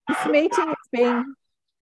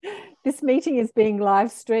this meeting is being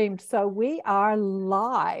live streamed, so we are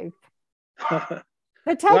live. So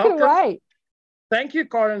take it away. Thank you,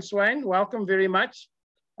 Karen Swain. Welcome very much.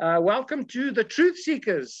 Welcome to the Truth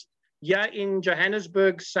Seekers here in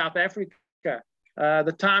Johannesburg, South Africa.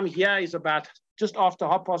 The time here is about just after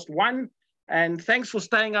 1:30. And thanks for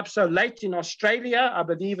staying up so late in Australia. I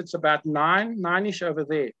believe it's about nine-ish over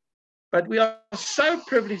there. But we are so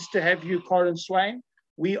privileged to have you, Karen Swain.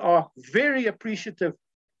 We are very appreciative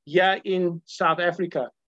here in South Africa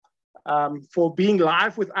for being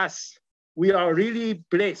live with us. We are really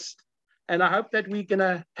blessed. And I hope that we're going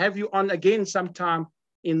to have you on again sometime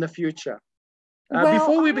in the future.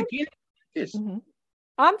 Before we begin, yes.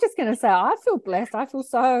 I'm just going to say, I feel blessed. I feel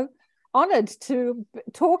so honored to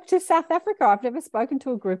talk to South Africa. I've never spoken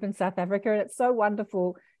to a group in South Africa, and it's so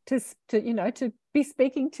wonderful to be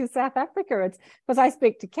speaking to South Africa. It's because I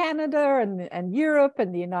speak to Canada and Europe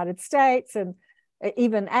and the United States and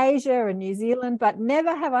even Asia and New Zealand, but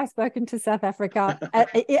never have I spoken to South Africa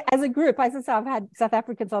as a group. As I say, I've had South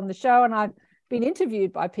Africans on the show and I've been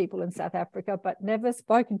interviewed by people in South Africa, but never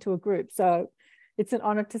spoken to a group. So it's an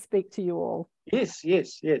honor to speak to you all. Yes.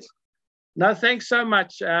 No, thanks so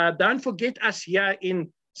much. Don't forget us here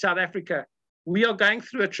in South Africa. We are going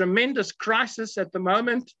through a tremendous crisis at the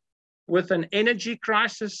moment with an energy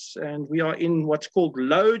crisis, and we are in what's called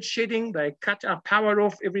load shedding. They cut our power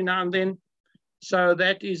off every now and then. So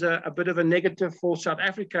that is a bit of a negative for South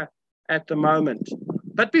Africa at the moment.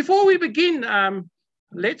 But before we begin,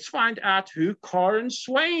 let's find out who Karen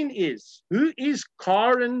Swain is. Who is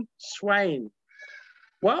Karen Swain?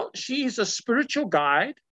 Well, she is a spiritual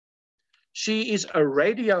guide. She is a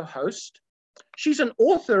radio host. She's an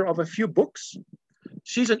author of a few books.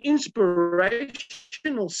 She's an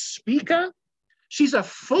inspirational speaker. She's a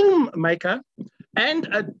filmmaker and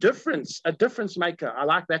a difference maker. I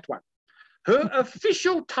like that one. Her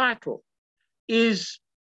official title is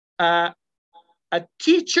a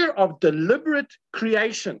teacher of deliberate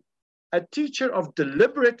creation. A teacher of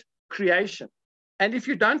deliberate creation. And if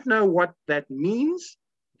you don't know what that means,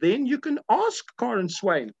 then you can ask Karen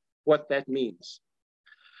Swain what that means.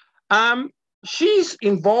 Karen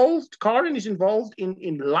is involved in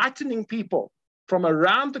enlightening people from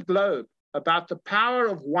around the globe about the power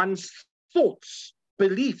of one's thoughts,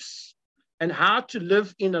 beliefs, and how to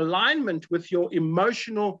live in alignment with your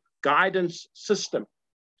emotional guidance system.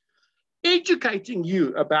 Educating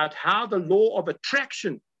you about how the law of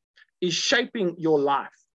attraction is shaping your life.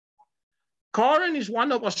 Karen is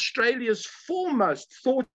one of Australia's foremost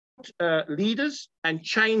thought leaders and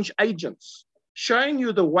change agents, showing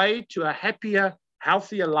you the way to a happier,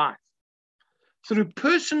 healthier life. Through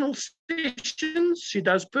personal sessions, she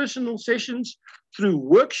does personal sessions, through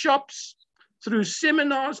workshops, through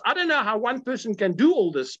seminars. I don't know how one person can do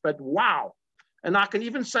all this, but wow. And I can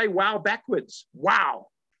even say wow backwards.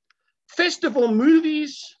 Wow. Festival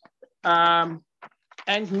movies and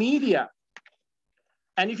media.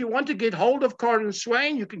 And if you want to get hold of Karen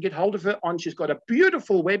Swain, you can get hold of her she's got a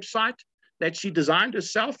beautiful website that she designed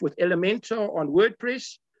herself with Elementor on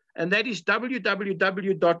WordPress, and that is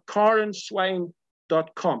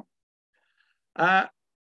www.karenswain.com.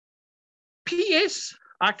 P.S.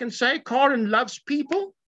 I can say Karen loves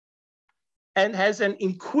people and has an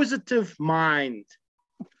inquisitive mind.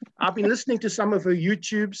 I've been listening to some of her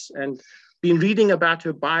YouTubes and been reading about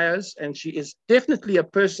her bios, and she is definitely a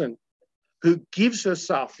person who gives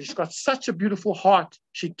herself. She's got such a beautiful heart.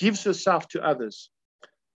 She gives herself to others.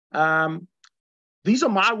 These are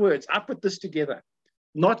my words. I put this together,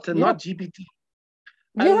 not GPT.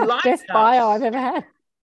 Best bio I've ever had.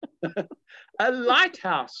 A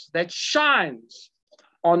lighthouse that shines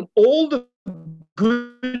on all the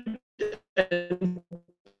good and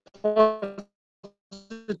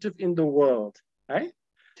positive in the world. Right?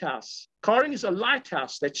 Karen is a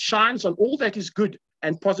lighthouse that shines on all that is good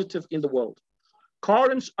and positive in the world.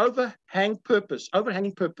 Karen's overhanging purpose,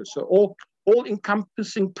 so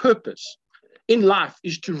all-encompassing purpose in life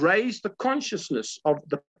is to raise the consciousness of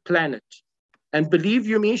the planet. And believe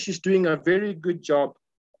you me, she's doing a very good job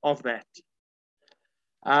of that.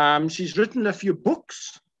 She's written a few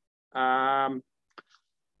books. The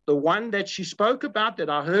one that she spoke about, that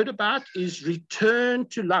I heard about, is Return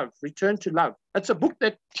to Love. Return to Love. It's a book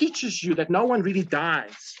that teaches you that no one really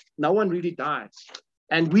dies. No one really dies.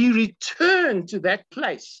 And we return to that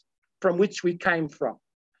place from which we came from.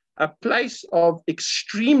 A place of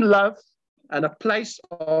extreme love and a place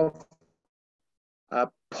of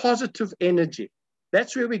positive energy.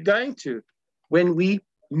 That's where we're going to when we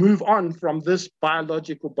move on from this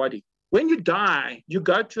biological body. When you die, you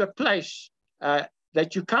go to a place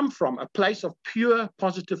that you come from a place of pure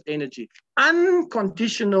positive energy,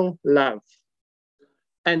 unconditional love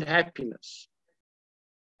and happiness.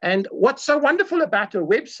 And what's so wonderful about her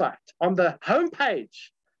website, on the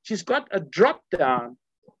homepage, she's got a drop down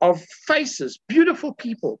of faces, beautiful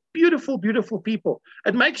people, beautiful, beautiful people.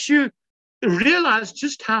 It makes you realize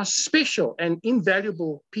just how special and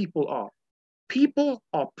invaluable people are. People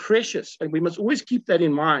are precious, and we must always keep that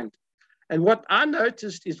in mind. And what I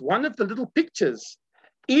noticed is one of the little pictures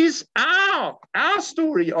is our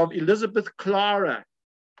story of Elizabeth Clara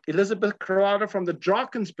from the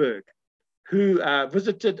Drakensberg, who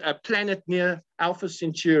visited a planet near Alpha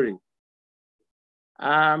Centauri.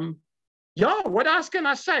 Yeah, what else can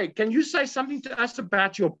I say? Can you say something to us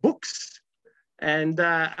about your books and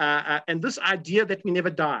this idea that we never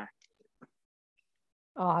die?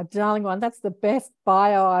 Oh, darling one, that's the best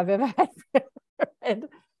bio I've ever had read.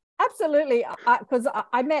 Absolutely, because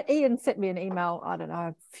I met Ian, sent me an email, I don't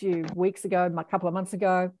know, a few weeks ago, a couple of months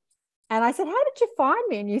ago. And I said, how did you find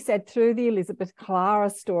me? And you said, through the Elizabeth Clara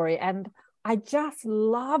story. And I just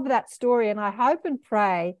love that story. And I hope and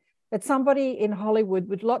pray that somebody in Hollywood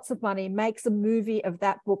with lots of money makes a movie of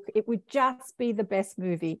that book. It would just be the best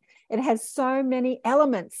movie. It has so many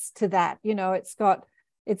elements to that. You know, it's got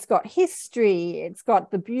history. It's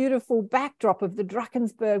got the beautiful backdrop of the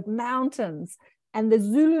Drakensberg Mountains and the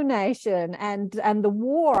Zulu nation and the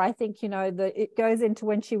war. I think, you know, it goes into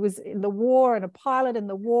when she was in the war and a pilot in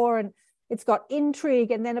the war, and it's got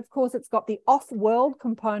intrigue. And then, of course, it's got the off-world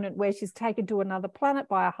component where she's taken to another planet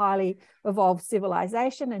by a highly evolved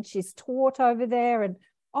civilization, and she's taught over there. And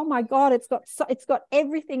oh my God, it's got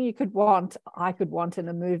everything you could want. I could want in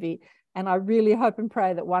a movie. And I really hope and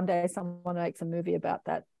pray that one day someone makes a movie about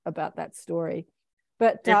that story.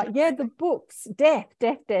 But yeah, the books, death.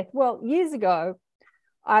 Well, years ago,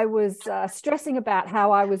 I was stressing about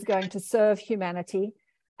how I was going to serve humanity.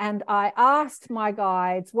 And I asked my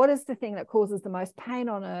guides, what is the thing that causes the most pain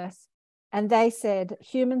on earth? And they said,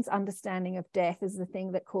 humans' understanding of death is the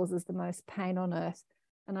thing that causes the most pain on earth.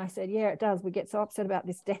 And I said, yeah, it does. We get so upset about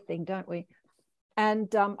this death thing, don't we?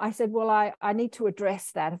 And I said, well, I need to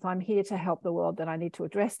address that. If I'm here to help the world, then I need to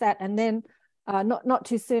address that. And then not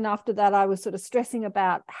too soon after that, I was sort of stressing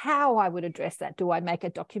about how I would address that. Do I make a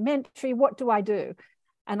documentary? What do I do?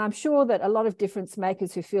 And I'm sure that a lot of difference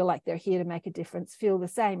makers who feel like they're here to make a difference feel the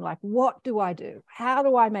same. Like, what do I do? How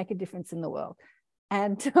do I make a difference in the world?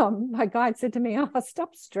 And my guide said to me, oh,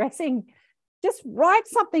 stop stressing. Just write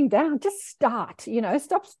something down. Just start, you know,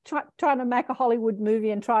 stop trying to make a Hollywood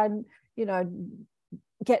movie and try and, you know,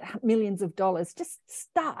 get millions of dollars. Just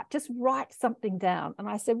start, just write something down. And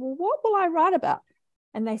I said, well, what will I write about?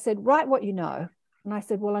 And they said, write what you know. And I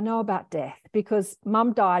said, well, I know about death because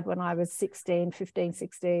Mum died when I was 15,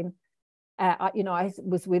 16. You know, I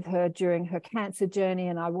was with her during her cancer journey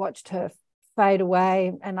and I watched her fade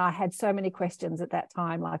away. And I had so many questions at that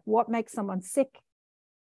time, like what makes someone sick?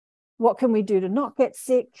 What can we do to not get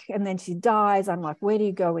sick? And then she dies. I'm like, where do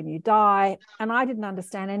you go when you die? And I didn't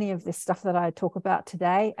understand any of this stuff that I talk about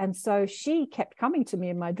today. And so she kept coming to me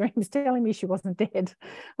in my dreams, telling me she wasn't dead,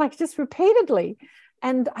 like just repeatedly.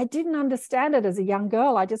 And I didn't understand it as a young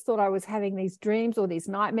girl. I just thought I was having these dreams or these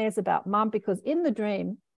nightmares about Mum, because in the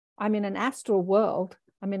dream, I'm in an astral world.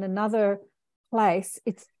 I'm in another place.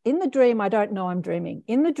 It's in the dream, I don't know I'm dreaming.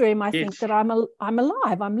 In the dream, I think that I'm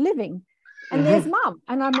alive, I'm living. And there's Mum.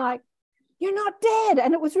 And I'm like, you're not dead.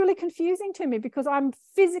 And it was really confusing to me because I'm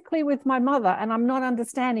physically with my mother and I'm not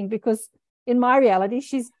understanding because in my reality,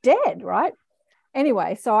 she's dead, right?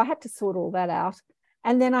 Anyway, so I had to sort all that out.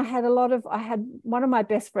 And then I had one of my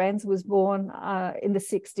best friends was born in the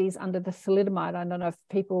 60s under the thalidomide. I don't know if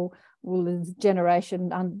people will,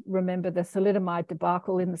 generation, remember the thalidomide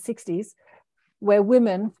debacle in the 60s, where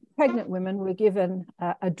pregnant women were given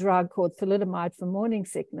a drug called thalidomide for morning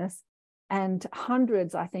sickness. And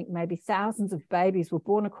hundreds, I think maybe thousands of babies were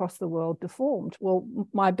born across the world deformed. Well,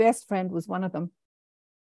 my best friend was one of them.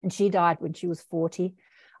 And she died when she was 40.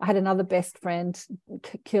 I had another best friend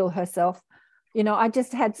kill herself. You know, I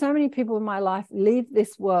just had so many people in my life leave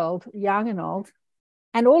this world, young and old,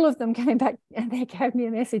 and all of them came back and they gave me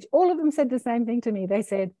a message. All of them said the same thing to me. They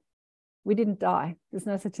said, we didn't die. There's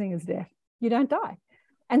no such thing as death. You don't die.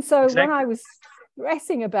 And so when I was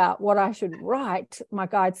stressing about what I should write, my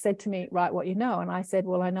guide said to me, write what you know. And I said,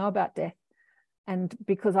 well, I know about death. And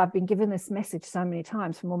because I've been given this message so many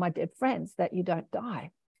times from all my dead friends that you don't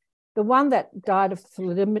die. The one that died of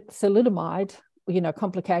thalidomide, you know,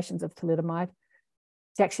 complications of thalidomide,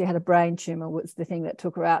 she actually had a brain tumor, was the thing that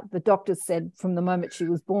took her out. The doctors said from the moment she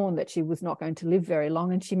was born that she was not going to live very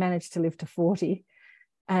long, and she managed to live to 40.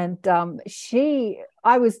 And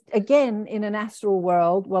I was again in an astral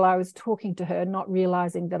world while I was talking to her, not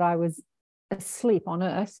realizing that I was asleep on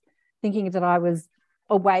earth, thinking that I was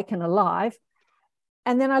awake and alive.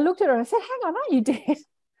 And then I looked at her and I said, hang on, aren't you dead?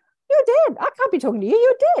 You're dead. I can't be talking to you.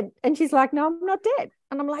 You're dead. And she's like, no, I'm not dead.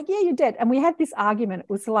 And I'm like, yeah, you're dead. And we had this argument. It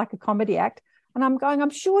was like a comedy act. And I'm going, I'm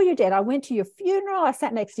sure you're dead. I went to your funeral. I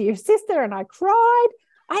sat next to your sister and I cried.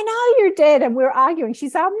 I know you're dead. And we're arguing. She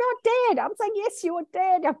said, I'm not dead. I'm saying, yes, you're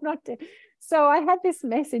dead. I'm not dead. So I had this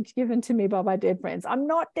message given to me by my dead friends. I'm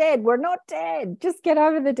not dead. We're not dead. Just get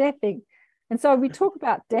over the death thing. And so we talk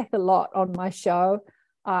about death a lot on my show.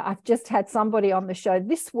 I've just had somebody on the show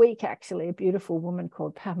this week, actually, a beautiful woman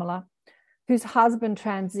called Pamela, whose husband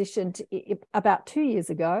transitioned about 2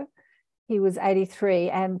 years ago. He was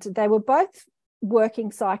 83, and they were both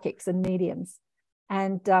working psychics and mediums.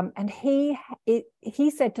 And he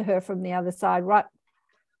said to her from the other side, right,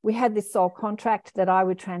 we had this soul contract that I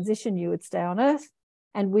would transition, you would stay on earth,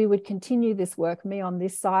 and we would continue this work, me on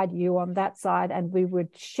this side, you on that side, and we would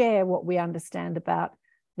share what we understand about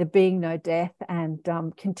there being no death and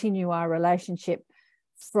continue our relationship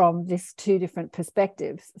from this two different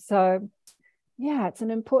perspectives. So yeah, it's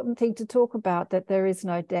an important thing to talk about, that there is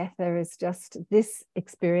no death. There is just this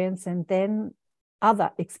experience and then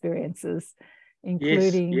other experiences,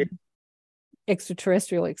 including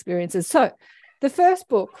extraterrestrial experiences. So the first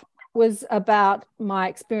book was about my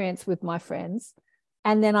experience with my friends.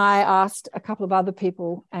 And then I asked a couple of other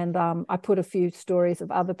people, and I put a few stories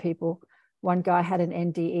of other people. One guy had an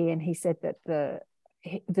NDE, and he said that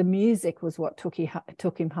the music was what took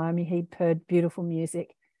him home. He'd heard beautiful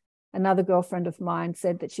music. Another girlfriend of mine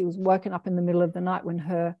said that she was woken up in the middle of the night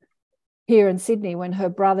here in Sydney, when her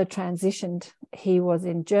brother transitioned. He was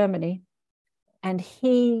in Germany, and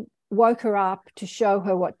he woke her up to show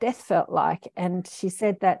her what death felt like. And she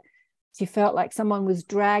said that she felt like someone was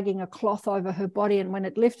dragging a cloth over her body, and when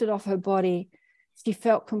it lifted off her body, she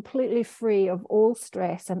felt completely free of all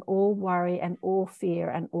stress and all worry and all fear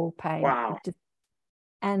and all pain. Wow.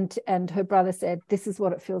 And her brother said, this is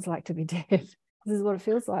what it feels like to be dead. This is what it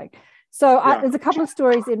feels like. So there's a couple of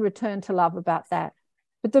stories in Return to Love about that.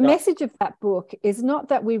 But the message of that book is not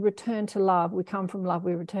that we return to love, we come from love,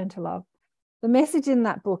 we return to love. The message in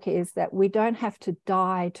that book is that we don't have to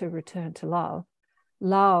die to return to love.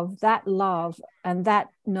 Love and that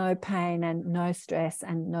no pain and no stress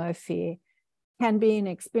and no fear can be an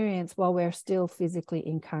experience while we're still physically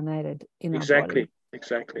incarnated in our body.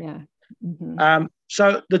 Exactly. Yeah. Mm-hmm.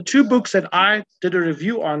 So the two books that I did a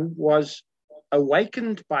review on was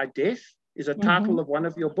Awakened by Death is a title of one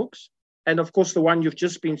of your books. And of course, the one you've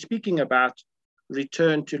just been speaking about,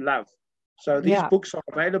 Return to Love. So these books are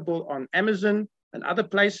available on Amazon and other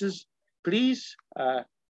places. Please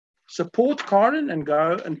support Karen and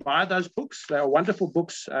go and buy those books. They are wonderful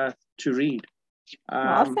books to read.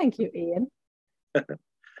 Thank you, Ian.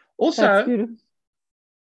 Also,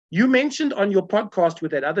 you mentioned on your podcast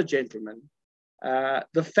with that other gentleman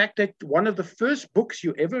the fact that one of the first books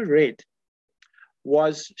you ever read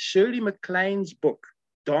was Shirley MacLaine's book,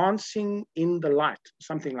 Dancing in the Light,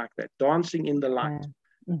 something like that, Dancing in the Light.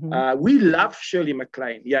 We love Shirley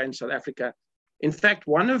MacLaine here in South Africa. In fact,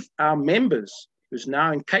 one of our members, who's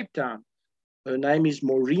now in Cape Town, her name is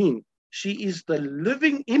Maureen. She is the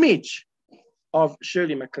living image of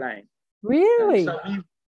Shirley MacLaine. Really?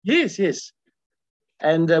 Yes.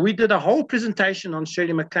 And we did a whole presentation on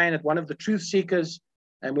Shirley MacLaine at one of the Truth Seekers,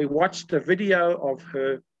 and we watched a video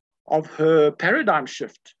of her paradigm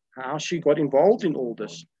shift, how she got involved in all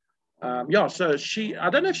this. So I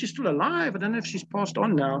don't know if she's still alive. I don't know if she's passed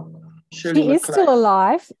on now. Shirley MacLaine. Is still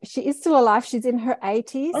alive. She is still alive. She's in her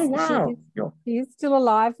 80s. Oh, wow. She is still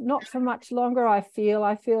alive. Not for much longer, I feel.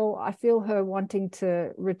 I feel her wanting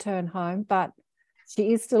to return home, but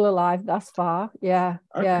she is still alive thus far. Yeah,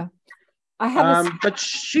 okay. Yeah. I have but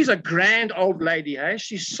she's a grand old lady, eh?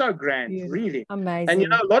 She's so grand, really. Amazing.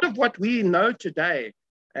 And, a lot of what we know today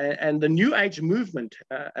and the New Age movement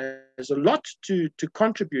has a lot to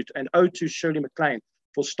contribute and owe to Shirley MacLaine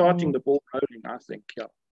for starting the ball rolling, I think. Yeah.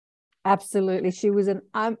 Absolutely. She was an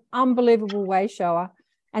unbelievable way shower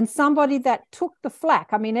and somebody that took the flack.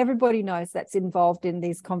 I mean, everybody knows that's involved in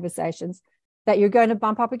these conversations, that you're going to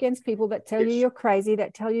bump up against people that tell you you're crazy,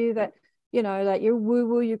 that tell you that, that you're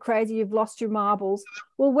woo-woo, you're crazy, you've lost your marbles.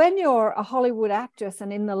 Well, when you're a Hollywood actress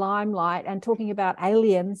and in the limelight and talking about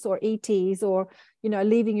aliens or ETs or,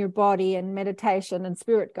 leaving your body and meditation and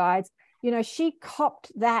spirit guides, she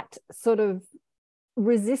copped that sort of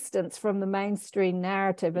resistance from the mainstream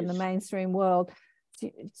narrative and the mainstream world.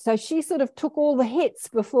 So she sort of took all the hits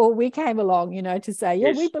before we came along, to say,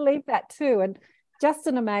 we believe that too. And just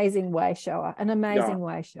an amazing way shower, an amazing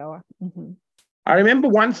way shower. Mm-hmm. I remember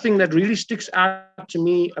one thing that really sticks out to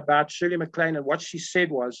me about Shirley MacLaine and what she said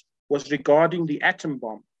was regarding the atom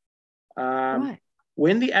bomb. Right.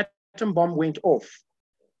 When the atom bomb went off,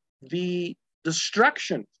 the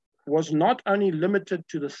destruction was not only limited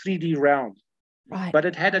to the 3D realm, right, but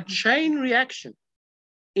it had a chain reaction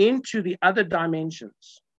into the other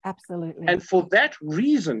dimensions. Absolutely. And for that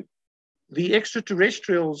reason, the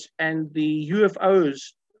extraterrestrials and the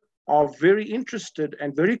UFOs are very interested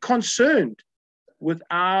and very concerned with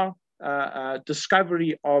our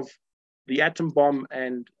discovery of the atom bomb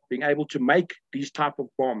and being able to make these type of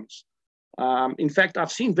bombs. In fact,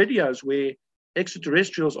 I've seen videos where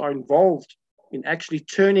extraterrestrials are involved in actually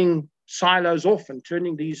turning silos off and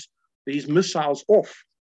turning these missiles off.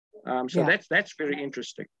 So that's very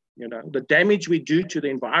interesting. You know, the damage we do to the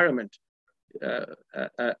environment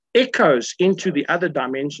echoes into the other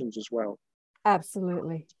dimensions as well.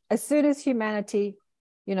 Absolutely. As soon as humanity,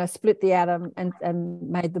 split the atom and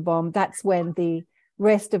made the bomb, that's when the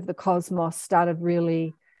rest of the cosmos started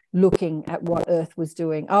really looking at what Earth was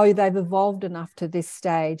doing. Oh, they've evolved enough to this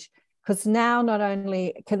stage, because now not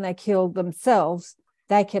only can they kill themselves,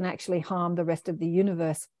 they can actually harm the rest of the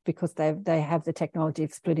universe because they have the technology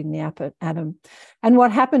of splitting the atom. And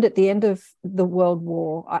what happened at the end of the World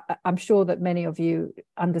War, I'm sure that many of you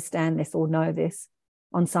understand this or know this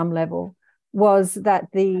on some level, was that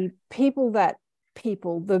the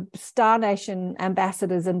Star Nation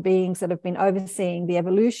ambassadors and beings that have been overseeing the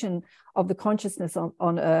evolution of the consciousness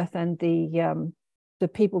on Earth and the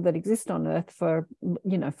people that exist on Earth for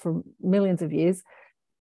millions of years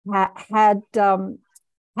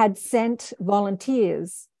had sent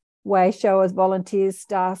volunteers, way showers, volunteers,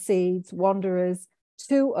 star seeds, wanderers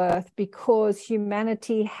to Earth, because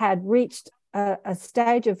humanity had reached a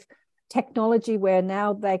stage of technology where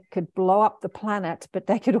now they could blow up the planet, but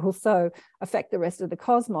they could also affect the rest of the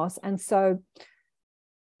cosmos. And so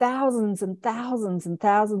thousands and thousands and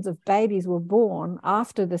thousands of babies were born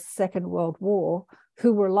after the Second World War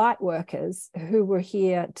who were light workers, who were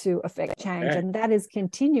here to affect change. And that is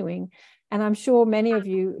continuing. And I'm sure many of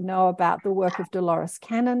you know about the work of Dolores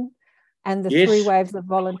Cannon and the 3 waves of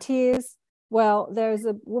volunteers. Well, there's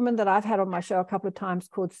a woman that I've had on my show a couple of times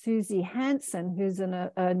called Susie Hansen, who's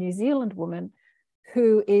a New Zealand woman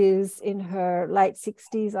who is in her late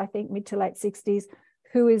 60s, I think, mid to late 60s,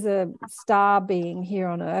 who is a star being here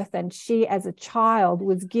on Earth. And she, as a child,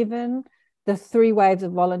 was given the 3 waves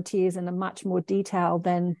of volunteers in a much more detail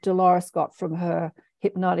than Dolores got from her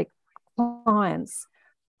hypnotic clients,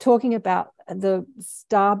 talking about the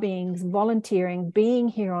star beings volunteering, being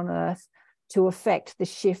here on Earth to affect the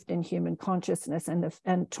shift in human consciousness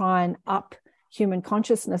and try and up human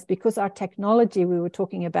consciousness, because our technology, we were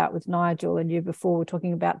talking about with Nigel and you before, we're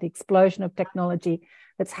talking about the explosion of technology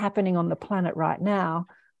that's happening on the planet right now.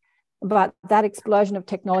 But that explosion of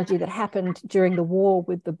technology that happened during the war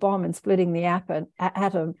with the bomb and splitting the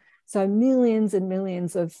atom, so millions and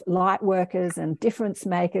millions of light workers and difference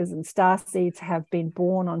makers and star seeds have been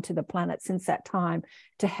born onto the planet since that time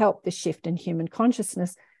to help the shift in human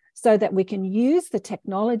consciousness, so that we can use the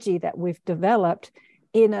technology that we've developed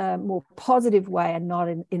in a more positive way and not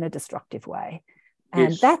in a destructive way.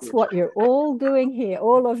 And that's what you're all doing here,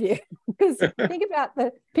 all of you. Because think about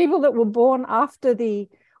the people that were born after the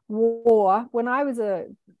war. When I was a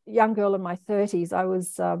young girl in my 30s, I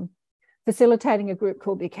was facilitating a group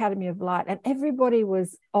called the Academy of Light, and everybody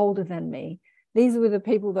was older than me. These were the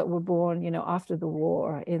people that were born, after the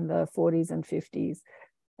war in the 40s and 50s.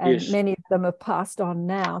 And many of them have passed on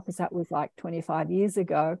now, because that was like 25 years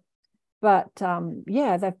ago. But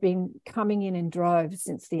they've been coming in droves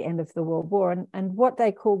since the end of the World War. And what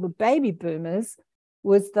they call the baby boomers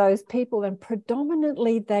was those people, and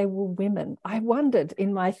predominantly they were women. I wondered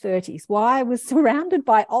in my 30s why I was surrounded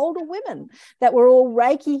by older women that were all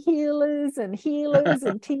Reiki healers and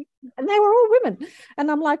and they were all women. And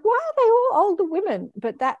I'm like, why are they all older women?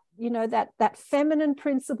 But that, that feminine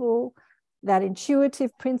principle, that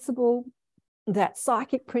intuitive principle, that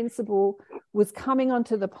psychic principle was coming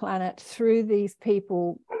onto the planet through these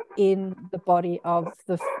people in the body of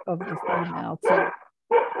the female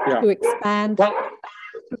to expand. Well,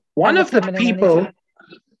 one of the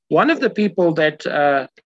people that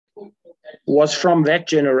was from that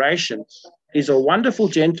generation is a wonderful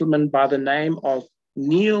gentleman by the name of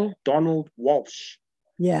Neil Donald Walsh.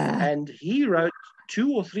 Yeah. And he wrote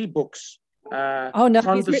 2 or 3 books.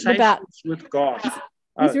 Conversations with God.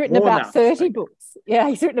 He's written about 30 books. Yeah,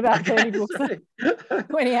 he's written about 30 books.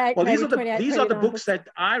 28. Well, these are the books that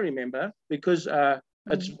I remember, because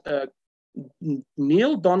it's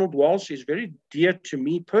Neil Donald Walsh is very dear to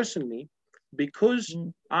me personally, because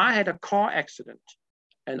I had a car accident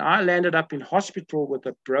and I landed up in hospital with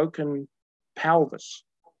a broken pelvis.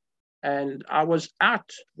 And I was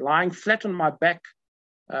out lying flat on my back.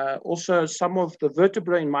 Also, some of the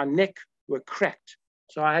vertebrae in my neck were cracked.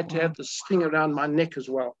 So I had to have this thing around my neck as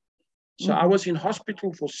well. So I was in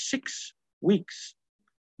hospital for 6 weeks.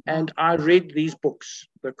 And I read these books,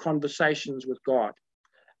 The Conversations with God.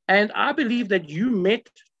 And I believe that you met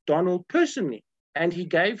Donald personally, and he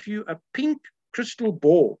gave you a pink crystal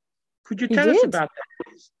ball. Could you tell us about that,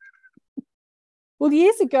 please? Well,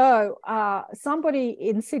 years ago, somebody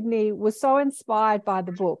in Sydney was so inspired by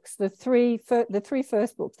the books, the three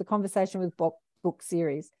first books, the Conversation with Bob book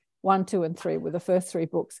series, 1, 2, and 3 were the first 3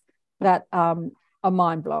 books that are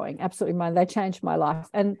mind-blowing, absolutely mind. They changed my life.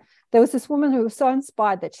 And there was this woman who was so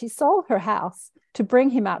inspired that she sold her house to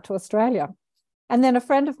bring him out to Australia. And then a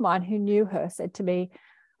friend of mine who knew her said to me,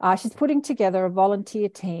 she's putting together a volunteer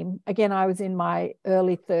team. Again, I was in my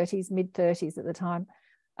early 30s, mid-30s at the time.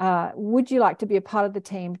 Would you like to be a part of the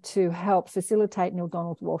team to help facilitate Neale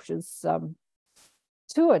Donald Walsh's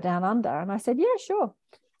tour down under? And I said, yeah, sure.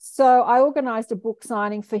 So I organised a book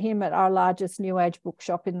signing for him at our largest New Age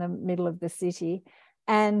bookshop in the middle of the city.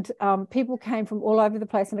 And people came from all over the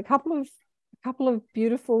place. And a couple of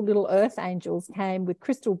beautiful little earth angels came with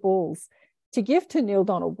crystal balls to give to Neale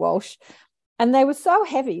Donald Walsh. And they were so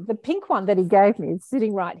heavy. The pink one that he gave me is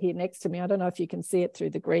sitting right here next to me. I don't know if you can see it through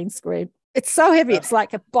the green screen. It's so heavy. It's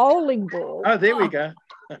like a bowling ball. Oh, there we go.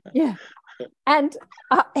 Yeah. And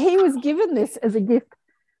he was given this as a gift.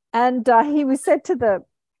 And he was said to the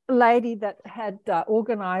lady that had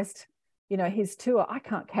organized, his tour, I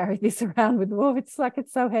can't carry this around with me.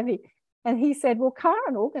 It's so heavy. And he said, well,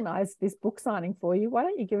 Karen organized this book signing for you. Why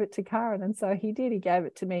don't you give it to Karen? And so he did. He gave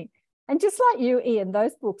it to me. And just like you, Ian,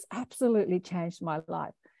 those books absolutely changed my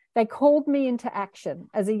life. They called me into action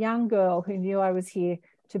as a young girl who knew I was here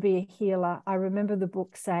to be a healer. I remember the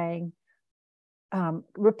book saying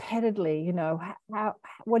repeatedly,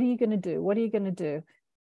 what are you going to do? What are you going to do?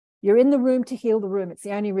 You're in the room to heal the room. It's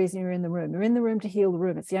the only reason you're in the room. You're in the room to heal the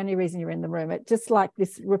room. It's the only reason you're in the room. It just like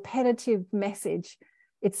this repetitive message.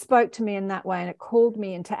 It spoke to me in that way and it called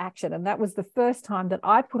me into action. And that was the first time that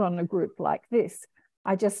I put on a group like this.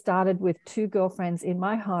 I just started with 2 girlfriends in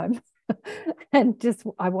my home and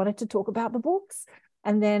I wanted to talk about the books.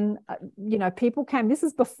 And then, people came. This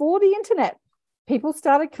is before the internet. People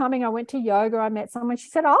started coming. I went to yoga. I met someone. She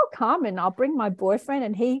said, I'll come and I'll bring my boyfriend.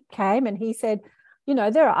 And he came and he said,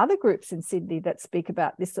 there are other groups in Sydney that speak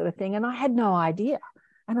about this sort of thing. And I had no idea.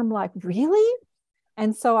 And I'm like, really?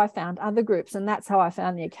 And so I found other groups. And that's how I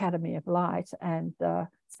found the Academy of Light and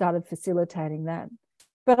started facilitating that.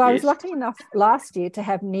 But I was lucky enough last year to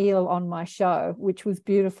have Neale on my show, which was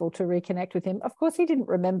beautiful to reconnect with him. Of course, he didn't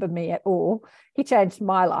remember me at all. He changed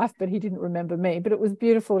my life, but he didn't remember me. But it was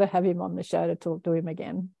beautiful to have him on the show to talk to him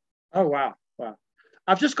again. Oh, wow. Wow.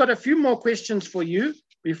 I've just got a few more questions for you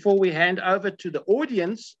before we hand over to the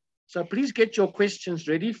audience. So please get your questions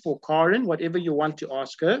ready for Karen, whatever you want to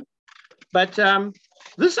ask her. But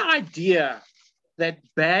this idea that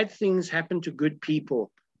bad things happen to good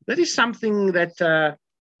people, that is something that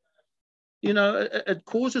it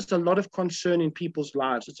causes a lot of concern in people's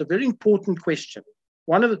lives. It's a very important question.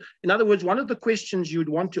 In other words, one of the questions you'd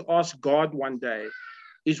want to ask God one day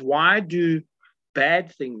is, why do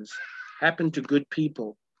bad things happen to good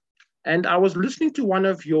people? And I was listening to one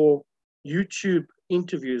of your YouTube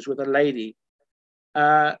interviews with a lady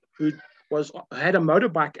who had a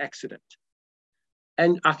motorbike accident.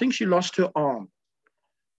 And I think she lost her arm.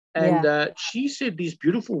 And she said these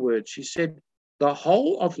beautiful words. She said, the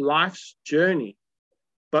whole of life's journey,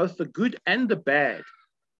 both the good and the bad,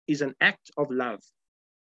 is an act of love.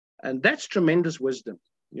 And that's tremendous wisdom.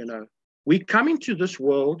 We come into this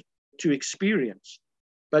world to experience,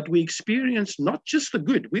 but we experience not just the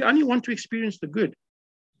good. We only want to experience the good,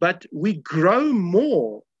 but we grow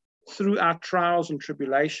more through our trials and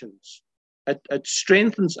tribulations. It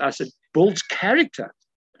strengthens us. It builds character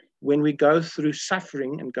when we go through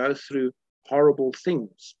suffering and go through horrible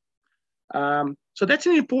things. So that's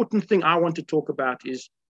an important thing I want to talk about is,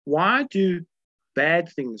 why do bad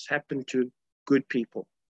things happen to good people?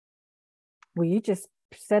 Well, you just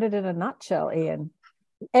said it in a nutshell, Ian.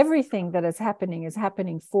 Everything that is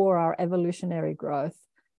happening for our evolutionary growth.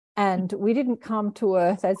 And we didn't come to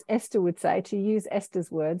earth, as Esther would say, to use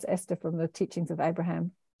Esther's words, Esther from the teachings of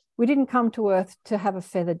Abraham. We didn't come to earth to have a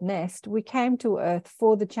feathered nest. We came to earth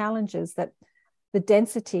for the challenges that the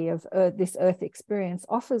density of this earth experience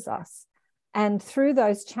offers us. And through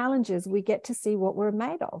those challenges, we get to see what we're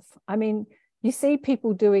made of. I mean, you see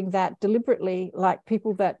people doing that deliberately, like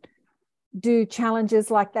people that do challenges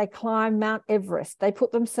like they climb Mount Everest. They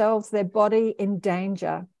put themselves, their body in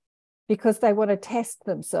danger because they want to test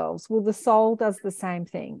themselves. Well, the soul does the same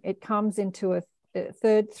thing. It comes into a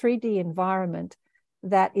third 3D environment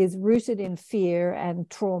that is rooted in fear and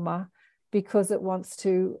trauma because it wants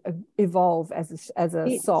to evolve as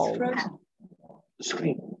a soul.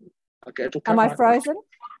 Screen. Okay. Am I frozen?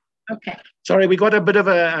 Okay. Sorry, we got a bit of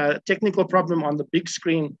a technical problem on the big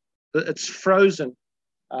screen. It's frozen.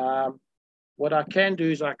 What I can do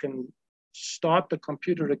is I can start the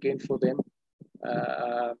computer again for them.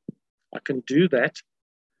 I can do that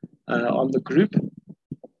on the group.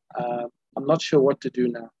 I'm not sure what to do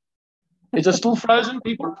now. Is it still frozen,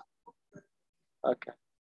 people? Okay.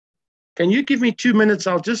 Can you give me 2 minutes?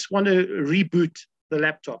 I'll just want to reboot the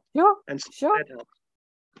laptop. Sure, and sure. That helps.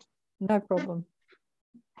 No problem.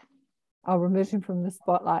 I'll remove him from the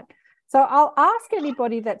spotlight. So I'll ask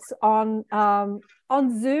anybody that's on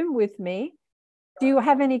Zoom with me, do you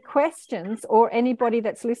have any questions, or anybody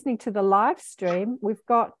that's listening to the live stream? We've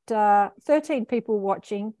got 13 people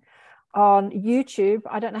watching on YouTube.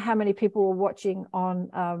 I don't know how many people are watching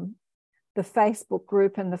on the Facebook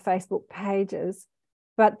group and the Facebook pages,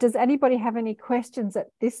 but does anybody have any questions at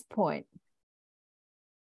this point?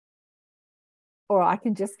 Or I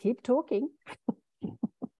can just keep talking.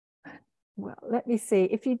 Well, let me see.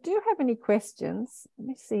 If you do have any questions, let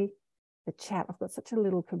me see the chat. I've got such a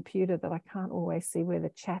little computer that I can't always see where the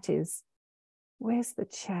chat is. Where's the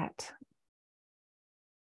chat?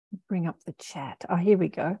 Bring up the chat. Oh, here we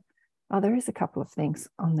go. Oh, there is a couple of things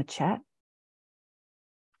on the chat.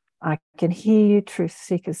 I can hear you, truth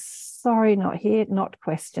seekers. Sorry, not here, not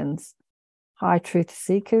questions. Hi, truth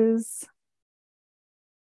seekers.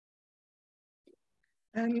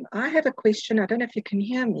 I have a question. I don't know if you can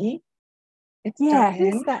hear me. It's Yeah,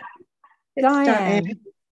 Diane. who's that? It's Diane.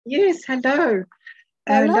 Yes, hello.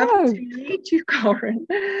 Hello. Lovely to meet you, Corin.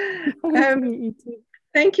 To meet you too.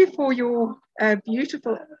 Thank you for your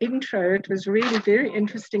beautiful intro. It was really very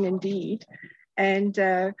interesting indeed. And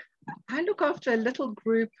I look after a little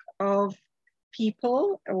group of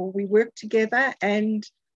people, or we work together, and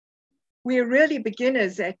we're really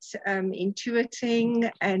beginners at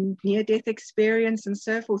intuiting and near-death experience and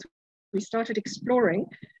so forth. We started exploring.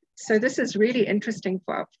 So this is really interesting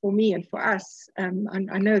for me and for us. I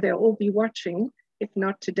know they'll all be watching, if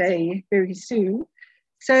not today, very soon.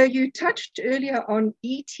 So you touched earlier on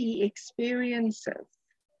ET experiences.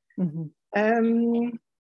 Mm-hmm.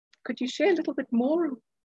 Could you share a little bit more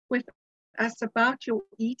with us about your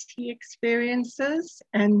ET experiences?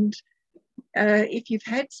 And if you've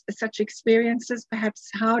had such experiences,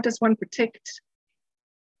 perhaps how does one protect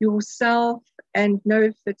yourself and know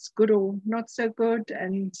if it's good or not so good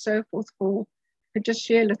and so forth? Could just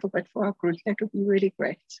share a little bit for our group. That would be really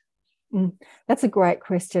great. That's a great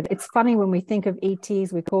question. It's funny when we think of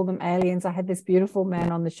ETs, we call them aliens. I had this beautiful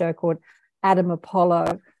man on the show called Adam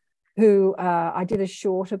Apollo, who I did a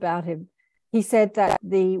short about him. He said that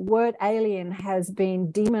the word alien has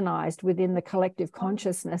been demonized within the collective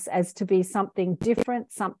consciousness as to be something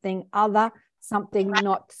different, something other, something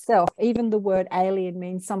not self. Even the word alien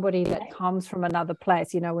means somebody that comes from another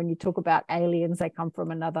place. You know, when you talk about aliens, they come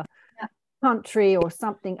from another country or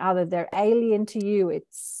something other. They're alien to you.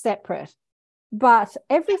 It's separate. But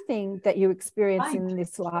everything that you experience in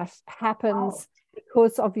this life happens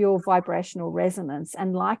because of your vibrational resonance,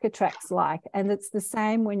 and like attracts like. And it's the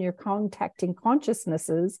same when you're contacting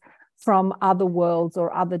consciousnesses from other worlds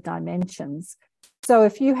or other dimensions. So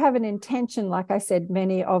if you have an intention, like I said,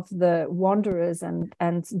 many of the wanderers and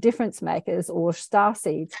difference makers or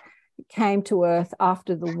starseeds came to Earth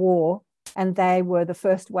after the war, and they were the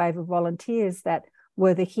first wave of volunteers that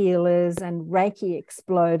were the healers, and Reiki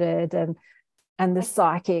exploded, and the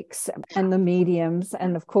psychics and the mediums.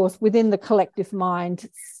 And of course, within the collective mind,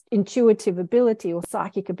 intuitive ability or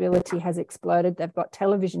psychic ability has exploded. They've got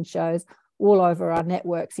television shows all over our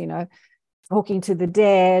networks, you know, talking to the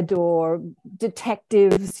dead, or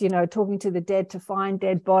detectives, you know, talking to the dead to find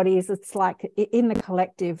dead bodies. It's like in the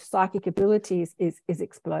collective, psychic abilities is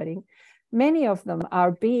exploding. Many of them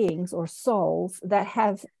are beings or souls that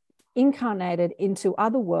have incarnated into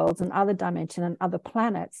other worlds and other dimensions and other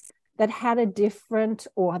planets that had a different,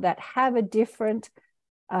 or that have a different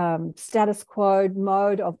status quo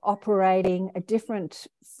mode of operating, a different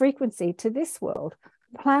frequency to this world.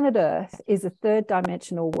 Planet Earth is a third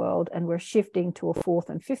dimensional world, and we're shifting to a fourth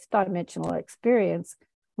and fifth dimensional experience,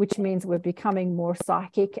 which means we're becoming more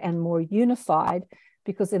psychic and more unified,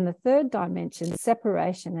 because in the third dimension,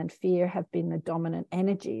 separation and fear have been the dominant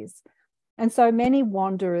energies. And so many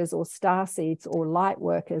wanderers or starseeds or light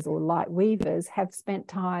workers or light weavers have spent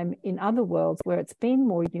time in other worlds where it's been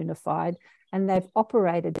more unified, and they've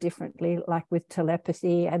operated differently, like with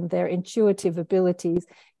telepathy, and their intuitive abilities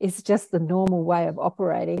is just the normal way of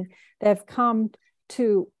operating. They've come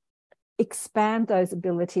to expand those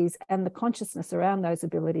abilities and the consciousness around those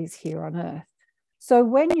abilities here on Earth. So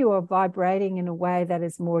when you are vibrating in a way that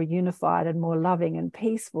is more unified and more loving and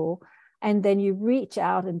peaceful, and then you reach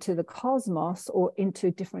out into the cosmos or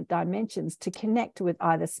into different dimensions to connect with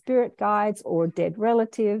either spirit guides or dead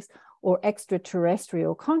relatives or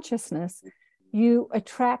extraterrestrial consciousness, you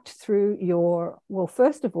attract through your, well,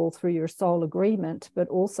 first of all, through your soul agreement, but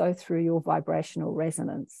also through your vibrational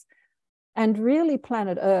resonance. And really,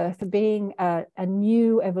 planet Earth, being a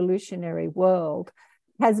new evolutionary world,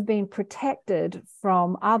 has been protected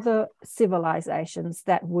from other civilizations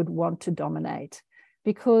that would want to dominate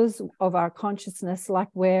because of our consciousness, like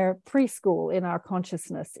we're preschool in our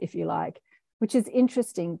consciousness, if you like, which is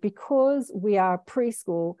interesting because we are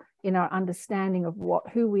preschool in our understanding of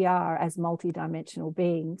who we are as multidimensional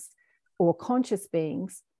beings or conscious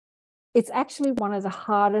beings. It's actually one of the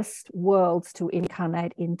hardest worlds to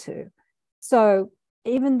incarnate into. So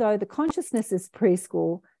even though the consciousness is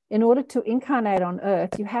preschool, in order to incarnate on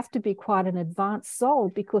Earth, you have to be quite an advanced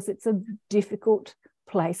soul because it's a difficult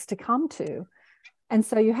place to come to. And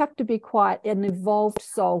so you have to be quite an evolved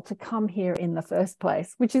soul to come here in the first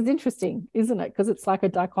place, which is interesting, isn't it? Because it's like a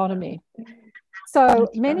dichotomy. So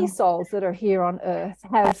many souls that are here on Earth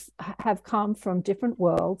have come from different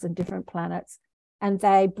worlds and different planets, and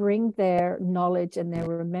they bring their knowledge and their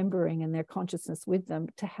remembering and their consciousness with them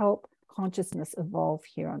to help consciousness evolve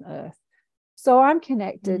here on Earth. So I'm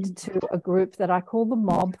connected to a group that I call the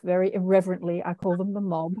mob, very irreverently. I call them the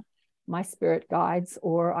mob, my spirit guides,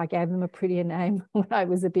 or I gave them a prettier name when I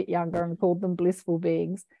was a bit younger and called them blissful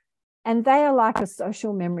beings. And they are like a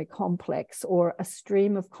social memory complex or a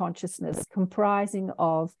stream of consciousness comprising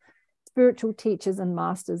of spiritual teachers and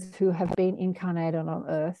masters who have been incarnated on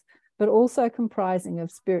Earth, but also comprising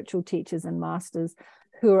of spiritual teachers and masters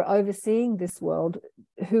who are overseeing this world,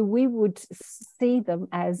 who we would see them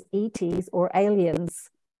as ETs or aliens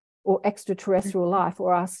or extraterrestrial life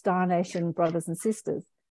or our Star Nation brothers and sisters,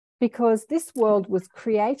 because this world was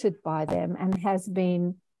created by them and has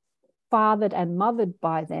been fathered and mothered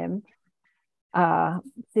by them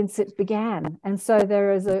since it began. And so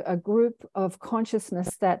there is a group of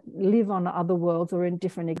consciousness that live on other worlds or in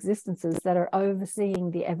different existences that are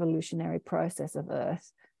overseeing the evolutionary process of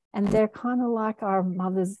Earth. And they're kind of like our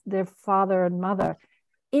mothers, their father and mother.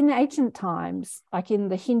 In ancient times, like in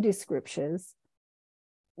the Hindu scriptures,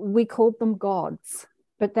 we called them gods,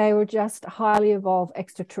 but they were just highly evolved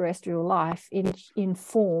extraterrestrial life in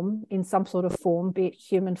form, in some sort of form, be it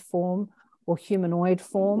human form or humanoid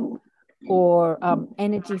form or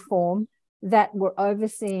energy form, that were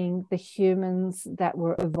overseeing the humans that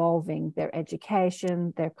were evolving, their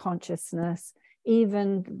education, their consciousness,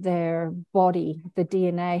 even their body. The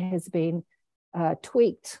DNA has been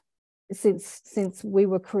tweaked since we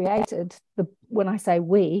were created. When I say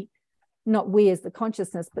we, not we as the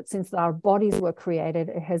consciousness, but since our bodies were created,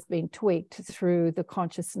 it has been tweaked through the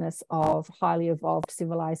consciousness of highly evolved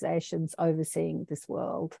civilizations overseeing this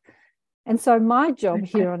world. And so my job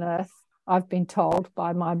here on Earth, I've been told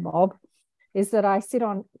by my mob, is that I sit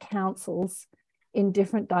on councils in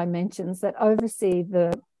different dimensions that oversee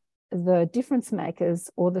the difference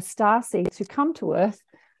makers or the star seeds who come to Earth,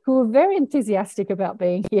 who are very enthusiastic about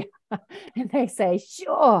being here. And they say,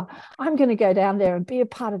 sure, I'm going to go down there and be a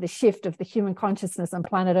part of the shift of the human consciousness on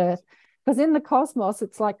planet Earth. Because in the cosmos,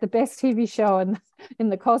 it's like the best TV show in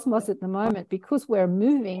the cosmos at the moment, because we're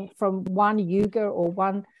moving from one yuga or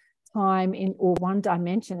one time or one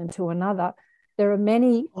dimension into another. There are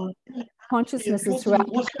many consciousnesses throughout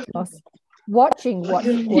the cosmos watching what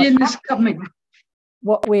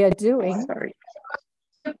we are doing. Sorry.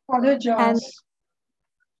 Apologize.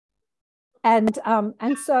 And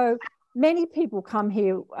so many people come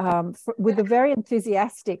here with a very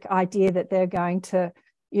enthusiastic idea that they're going to,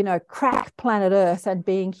 crack planet Earth and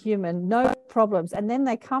being human, no problems. And then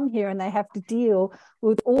they come here and they have to deal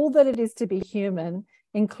with all that it is to be human,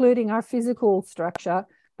 including our physical structure,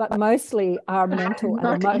 but mostly our mental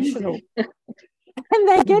and emotional. And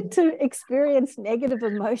they get to experience negative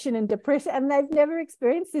emotion and depression, and they've never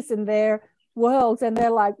experienced this in their worlds. And they're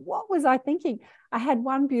like, what was I thinking? I had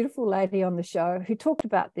one beautiful lady on the show who talked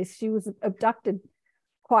about this. She was abducted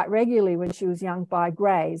quite regularly when she was young by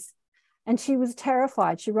greys, and she was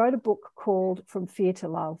terrified. She wrote a book called From Fear to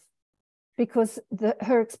Love because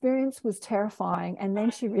her experience was terrifying. And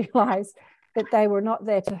then she realized that they were not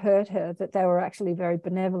there to hurt her, that they were actually very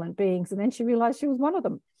benevolent beings. And then she realized she was one of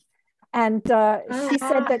them. And she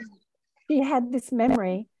said that she had this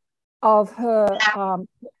memory of her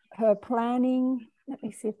planning. Let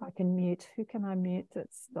me see if I can mute. Who can I mute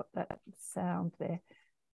that's got that sound there?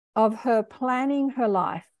 Of her planning her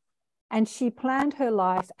life. And she planned her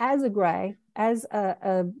life as a grey, as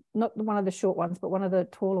not one of the short ones, but one of the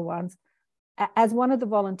taller ones, as one of the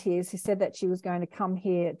volunteers who said that she was going to come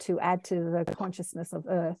here to add to the consciousness of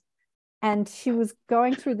Earth. And she was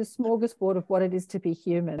going through the smorgasbord of what it is to be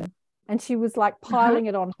human. And she was like piling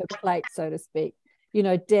it on her plate, so to speak. You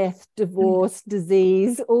know, death, divorce,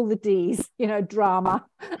 disease, all the Ds, you know, drama.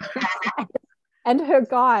 And her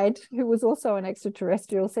guide, who was also an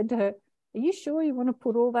extraterrestrial, said to her, "Are you sure you want to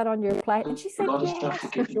put all that on your plate?" And she said, "Yes,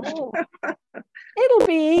 for sure. It'll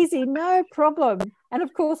be easy, no problem." And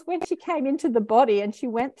of course, when she came into the body and she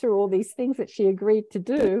went through all these things that she agreed to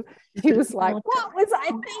do, she was like, "What was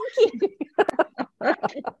I thinking?"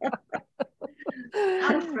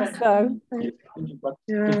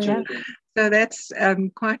 So that's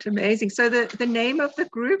quite amazing. So the name of the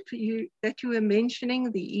group that you were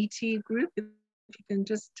mentioning, the ET group, if you can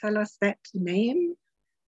just tell us that name.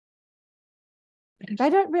 They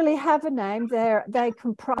don't really have a name. They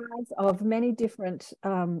comprise of many different,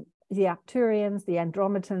 the Arcturians, the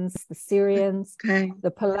Andromedans, the Sirians,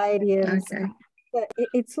 the Palladians.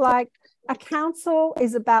 It's like a council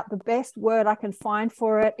is about the best word I can find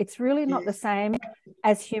for it. It's really not the same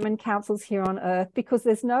as human councils here on Earth, because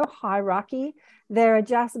there's no hierarchy. There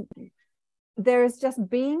is just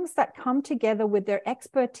beings that come together with their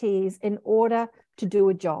expertise in order to do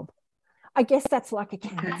a job. I guess that's like a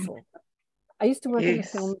council. I used to work in the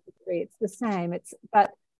film industry. It's the same.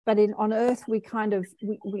 But on Earth, we kind of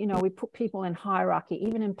we put people in hierarchy.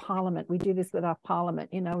 Even in Parliament, we do this with our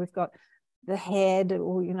Parliament. You know, we've got the head,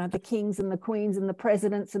 or the kings and the queens and the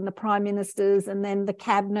presidents and the prime ministers, and then the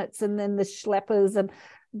cabinets, and then the schleppers.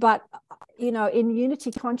 But in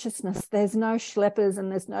unity consciousness, there's no schleppers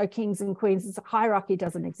and there's no kings and queens. Hierarchy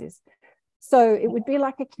doesn't exist. So it would be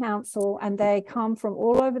like a council, and they come from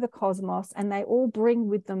all over the cosmos, and they all bring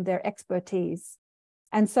with them their expertise.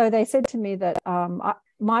 And so they said to me that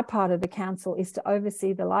my part of the council is to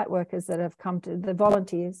oversee the light workers that have come to the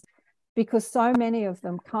volunteers, because so many of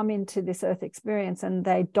them come into this Earth experience and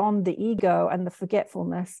they don the ego and the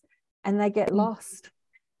forgetfulness, and they get lost.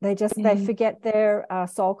 They forget their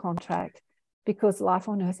soul contract, because life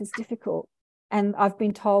on Earth is difficult. And I've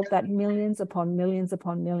been told that millions upon millions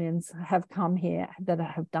upon millions have come here that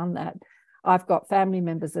have done that. I've got family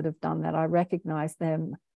members that have done that. I recognize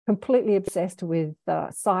them, completely obsessed with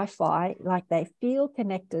sci-fi, like they feel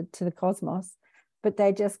connected to the cosmos, but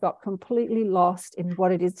they just got completely lost in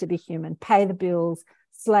what it is to be human, pay the bills,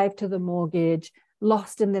 slave to the mortgage,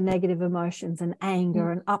 lost in the negative emotions and anger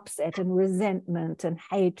and upset and resentment and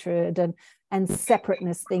hatred and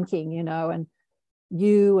separateness thinking, and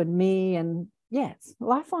you and me. And yes,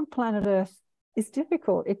 life on planet Earth is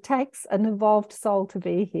difficult. It takes an evolved soul to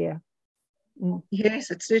be here.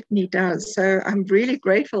 Yes, it certainly does. So I'm really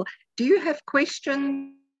grateful. Do you have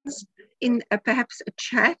questions in perhaps a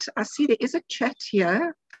chat? I see there is a chat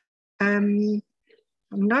here. I'm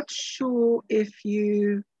not sure if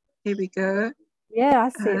here we go. Yeah, I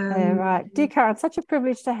see it there, right. Dear Karen, such a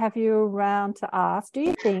privilege to have you around to ask, do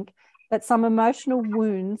you think that some emotional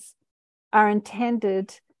wounds are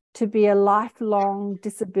intended to be a lifelong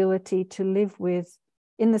disability to live with,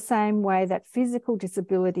 in the same way that physical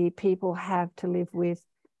disability people have to live with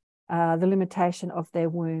the limitation of their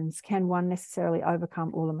wounds? Can one necessarily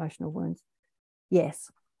overcome all emotional wounds?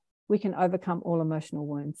 Yes, we can overcome all emotional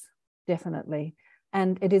wounds, definitely.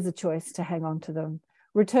 And it is a choice to hang on to them.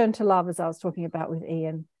 Return to love, as I was talking about with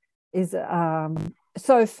Ian, is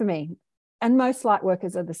so for me, and most light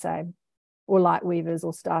workers are the same, or light weavers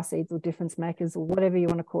or starseeds or difference makers or whatever you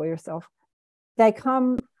want to call yourself. They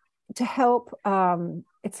come to help.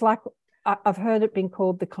 It's like, I've heard it being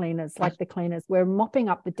called the cleaners, like the cleaners. We're mopping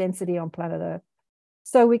up the density on planet Earth.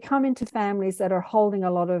 So we come into families that are holding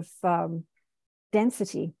a lot of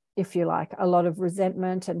density, if you like, a lot of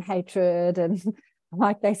resentment and hatred, and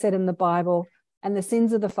like they said in the Bible, and the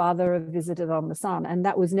sins of the father are visited on the son. And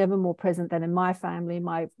that was never more present than in my family.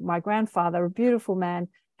 My grandfather, a beautiful man,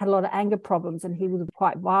 had a lot of anger problems, and he was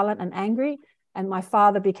quite violent and angry. And my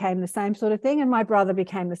father became the same sort of thing, and my brother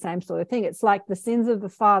became the same sort of thing. It's like the sins of the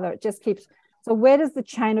father. It just keeps. So where does the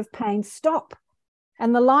chain of pain stop?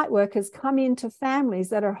 And the light workers come into families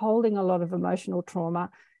that are holding a lot of emotional trauma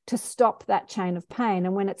to stop that chain of pain.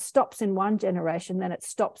 And when it stops in one generation, then it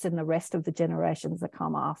stops in the rest of the generations that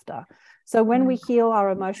come after. So when we heal our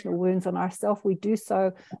emotional wounds on ourselves, we do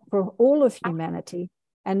so for all of humanity,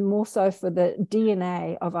 and more so for the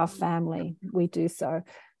DNA of our family, we do so.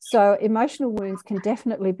 So emotional wounds can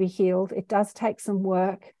definitely be healed. It does take some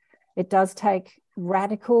work. It does take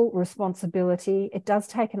radical responsibility. It does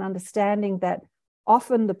take an understanding that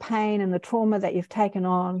often the pain and the trauma that you've taken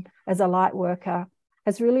on as a light worker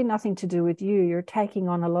has really nothing to do with you. You're taking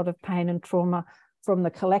on a lot of pain and trauma from the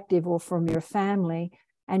collective or from your family,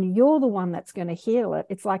 and you're the one that's going to heal it.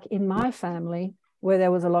 It's like in my family, where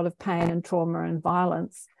there was a lot of pain and trauma and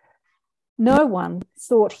violence, no one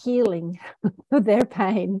sought healing for their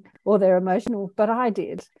pain or their emotional, but I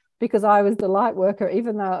did, because I was the light worker.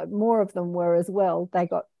 Even though more of them were as well, they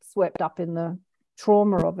got swept up in the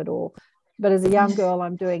trauma of it all. But as a young girl,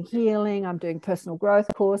 I'm doing healing, I'm doing personal growth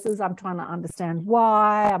courses, I'm trying to understand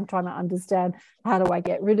why, I'm trying to understand how do I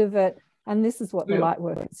get rid of it. And this is what the light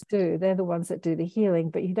workers do. They're the ones that do the healing,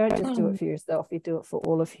 but you don't just do it for yourself, you do it for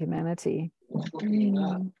all of humanity.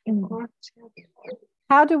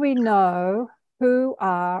 How do we know who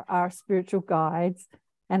are our spiritual guides,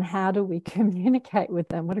 and how do we communicate with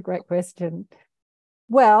them? What a great question.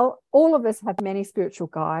 Well, all of us have many spiritual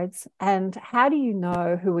guides. And how do you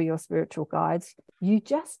know who are your spiritual guides? You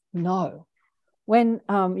just know. When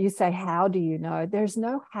you say, how do you know? There's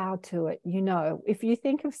no how to it. You know, if you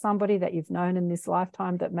think of somebody that you've known in this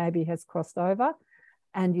lifetime that maybe has crossed over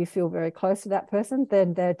and you feel very close to that person,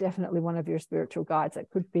 then they're definitely one of your spiritual guides. It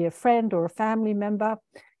could be a friend or a family member.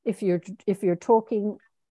 If you're talking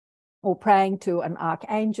or praying to an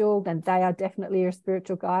archangel, then they are definitely your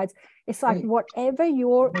spiritual guides. It's like whatever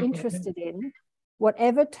you're interested in,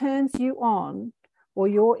 whatever turns you on or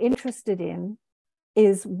you're interested in,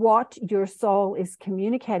 is what your soul is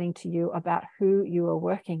communicating to you about who you are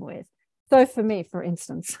working with. So for me, for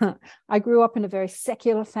instance, I grew up in a very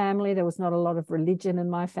secular family. There was not a lot of religion in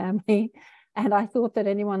my family. And I thought that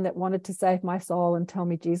anyone that wanted to save my soul and tell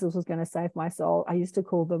me Jesus was going to save my soul, I used to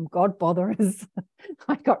call them God botherers.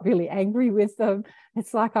 I got really angry with them.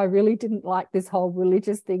 It's like I really didn't like this whole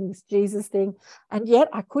religious thing, this Jesus thing. And yet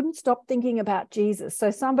I couldn't stop thinking about Jesus.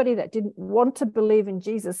 So somebody that didn't want to believe in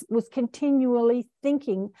Jesus was continually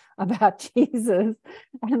thinking about Jesus.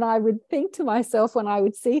 And I would think to myself when I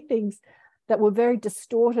would see things that were very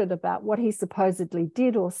distorted about what he supposedly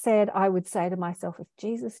did or said, I would say to myself, if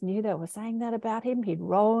Jesus knew they were saying that about him, he'd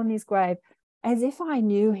roll in his grave, as if I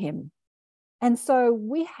knew him. And so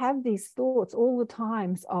we have these thoughts all the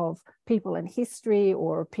times of people in history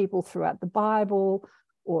or people throughout the Bible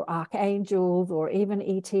or archangels or even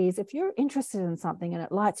ETs. If you're interested in something and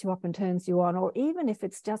it lights you up and turns you on, or even if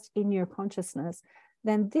it's just in your consciousness,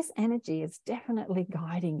 then this energy is definitely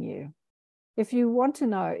guiding you. If you want to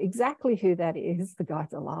know exactly who that is, the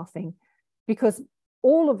guides are laughing, because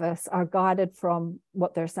all of us are guided from,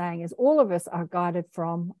 what they're saying is all of us are guided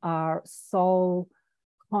from our soul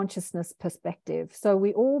consciousness perspective. So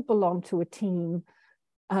we all belong to a team,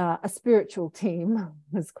 a spiritual team,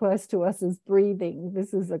 as close to us as breathing.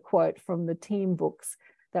 This is a quote from the team books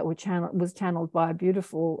that was channeled by a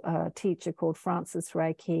beautiful teacher called Frances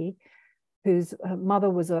Ray Key, whose mother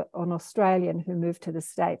was an Australian who moved to the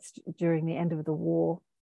States during the end of the war.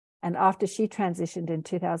 And after she transitioned in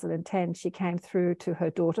 2010, she came through to her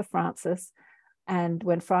daughter, Frances. And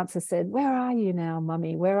when Frances said, "Where are you now,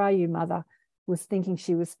 Mummy? Where are you, Mother?" was thinking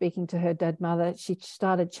she was speaking to her dead mother, she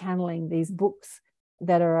started channeling these books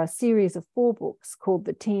that are a series of 4 books called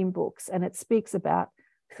the Team Books. And it speaks about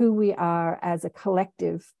who we are as a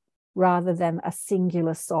collective rather than a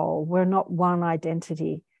singular soul. We're not one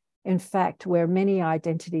identity. In fact, we're many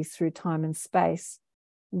identities through time and space.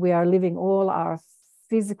 We are living all our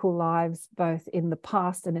physical lives, both in the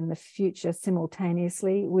past and in the future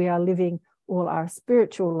simultaneously. We are living all our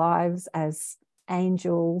spiritual lives as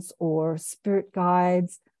angels or spirit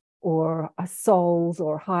guides or souls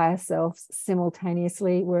or higher selves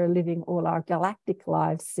simultaneously. We're living all our galactic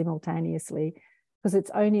lives simultaneously, because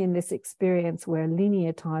it's only in this experience where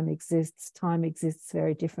linear time exists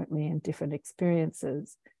very differently in different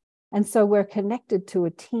experiences. And so we're connected to a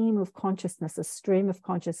team of consciousness, a stream of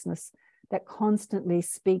consciousness that constantly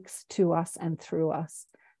speaks to us and through us.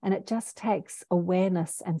 And it just takes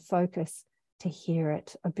awareness and focus to hear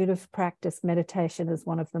it. A bit of practice. Meditation is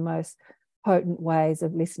one of the most potent ways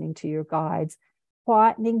of listening to your guides,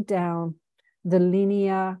 quietening down the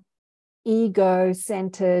linear,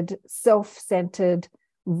 ego-centered, self-centered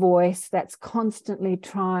voice that's constantly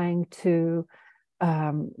trying to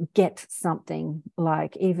get something,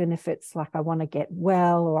 like, even if it's like, I want to get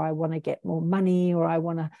well, or I want to get more money, or I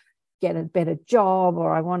want to get a better job,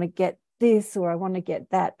 or I want to get this, or I want to get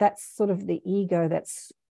that. That's sort of the ego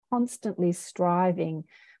that's constantly striving.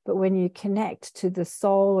 But when you connect to the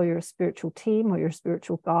soul or your spiritual team or your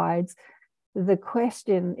spiritual guides, the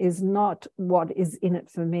question is not what is in it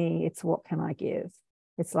for me, it's what can I give.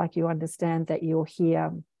 It's like you understand that you're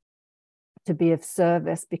here to be of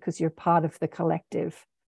service because you're part of the collective.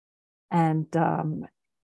 And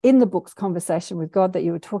in the book's Conversation with God that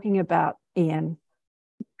you were talking about, Ian,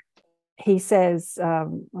 he says, I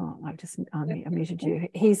muted you.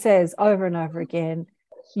 He says over and over again,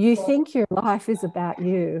 you think your life is about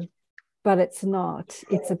you, but it's not.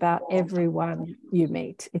 It's about everyone you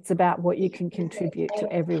meet. It's about what you can contribute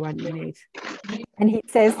to everyone you meet. And he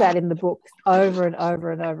says that in the book over and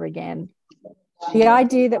over and over again. The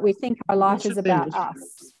idea that we think our life is about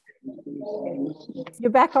us.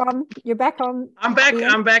 You're back on. You're back on. I'm back. Ian?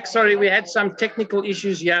 I'm back. Sorry, we had some technical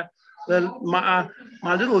issues here. My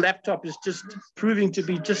little laptop is just proving to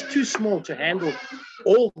be just too small to handle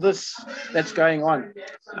all this that's going on.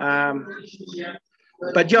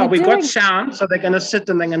 But yeah, we got sound, so they're going to sit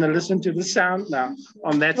and they're going to listen to the sound now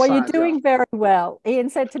on that side. Well, you're doing very well. Ian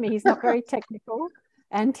said to me he's not very technical,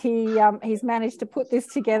 and he's managed to put this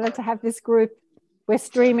together to have this group. We're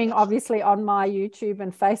streaming, obviously, on my YouTube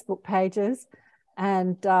and Facebook pages,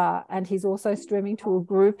 and he's also streaming to a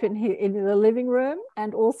group in the living room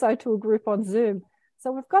and also to a group on Zoom.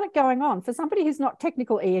 So we've got it going on. For somebody who's not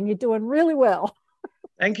technical, Ian, you're doing really well.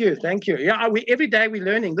 Thank you. Yeah, every day we're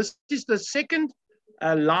learning. This is the second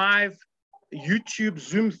live YouTube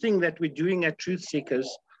Zoom thing that we're doing at Truth Seekers.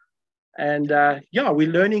 And yeah,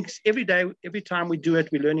 we're learning every day. Every time we do it,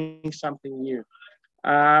 we're learning something new.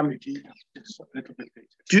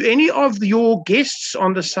 Do any of your guests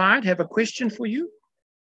on the side have a question for you?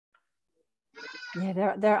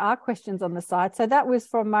 Yeah, there are questions on the side. So that was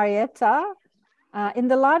from Marietta. In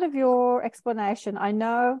the light of your explanation, I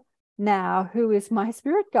know now who is my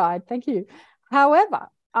spirit guide. Thank you. However,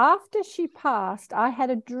 after she passed, I had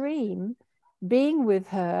a dream being with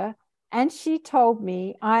her, and she told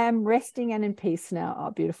me, I am resting and in peace now.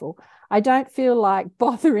 Oh, beautiful. I don't feel like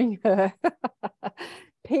bothering her.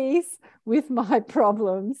 Peace with my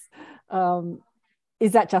problems.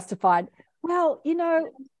 Is that justified? Well, you know,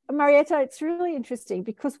 Marietta, it's really interesting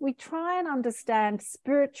because we try and understand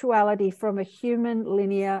spirituality from a human,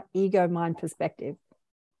 linear, ego mind perspective.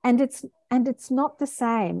 And it's not the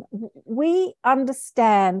same. We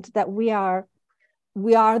understand that we are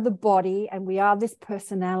the body and we are this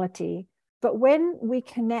personality. But when we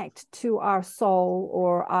connect to our soul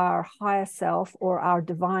or our higher self or our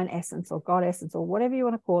divine essence or God essence or whatever you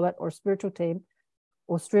want to call it, or spiritual team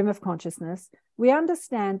or stream of consciousness, we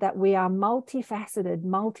understand that we are multifaceted,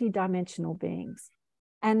 multidimensional beings.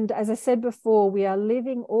 And as I said before, we are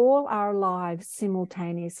living all our lives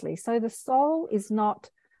simultaneously. So the soul is not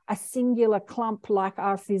a singular clump like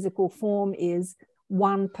our physical form is,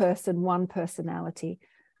 one person, one personality.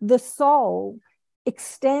 The soul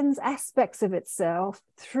extends aspects of itself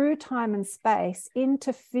through time and space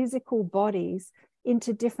into physical bodies,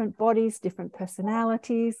 into different bodies, different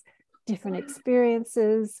personalities, different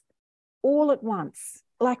experiences, all at once.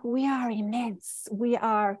 Like, we are immense. We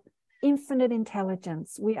are infinite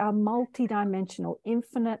intelligence. We are multidimensional,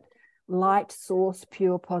 infinite light source,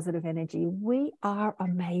 pure positive energy. We are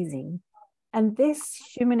amazing. And this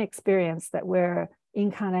human experience that we're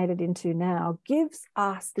incarnated into now gives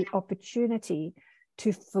us the opportunity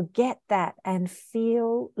to forget that and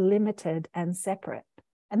feel limited and separate.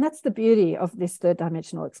 And that's the beauty of this third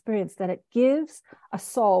dimensional experience, that it gives a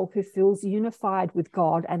soul who feels unified with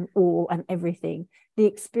God and all and everything the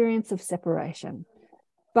experience of separation.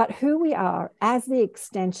 But who we are as the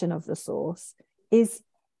extension of the source is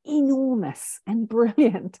enormous and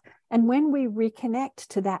brilliant. And when we reconnect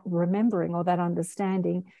to that remembering or that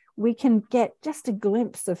understanding, we can get just a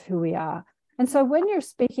glimpse of who we are. And so when you're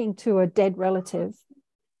speaking to a dead relative,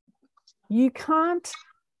 you can't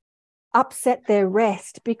upset their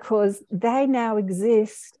rest because they now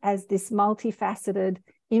exist as this multifaceted,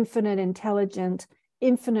 infinite intelligent,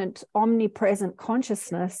 infinite omnipresent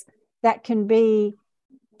consciousness that can be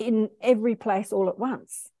in every place all at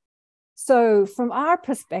once. So from our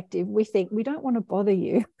perspective, we think we don't want to bother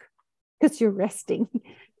you because you're resting.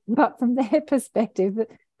 But from their perspective,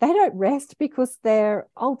 they don't rest because they're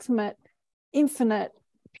ultimate, infinite,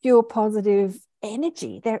 pure positive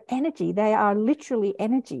energy. They're energy. They are literally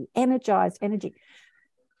energy, energized energy.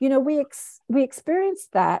 You know, we experience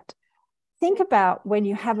that. Think about when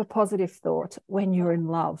you have a positive thought, when you're in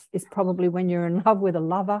love, is probably when you're in love with a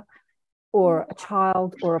lover or a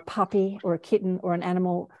child or a puppy or a kitten or an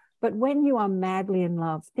animal. But when you are madly in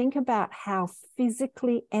love, think about how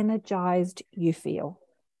physically energized you feel.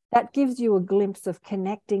 That gives you a glimpse of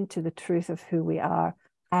connecting to the truth of who we are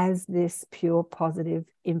as this pure, positive,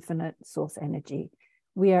 infinite source energy.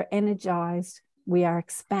 We are energized, we are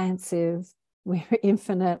expansive, we're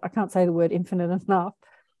infinite. I can't say the word infinite enough,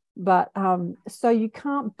 but so you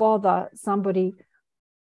can't bother somebody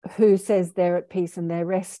who says they're at peace and they're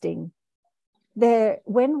resting.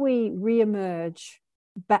 When we reemerge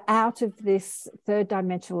but out of this third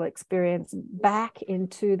dimensional experience back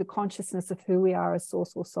into the consciousness of who we are as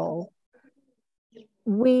source or soul,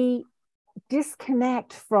 we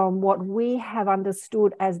disconnect from what we have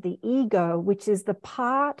understood as the ego, which is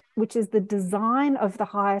the design of the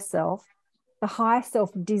higher self. The higher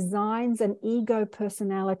self designs an ego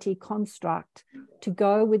personality construct to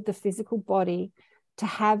go with the physical body to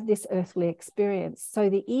have this earthly experience. So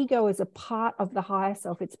the ego is a part of the higher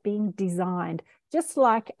self. It's being designed, just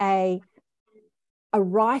like a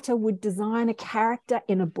writer would design a character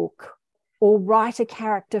in a book or write a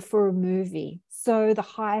character for a movie. So the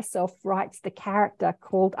higher self writes the character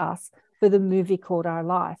called us for the movie called our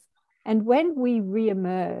life. And when we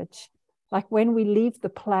reemerge, like when we leave the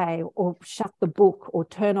play or shut the book or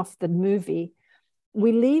turn off the movie,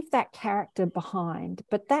 we leave that character behind,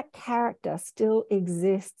 but that character still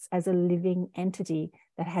exists as a living entity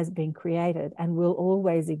that has been created and will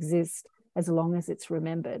always exist as long as it's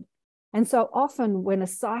remembered. And so often when a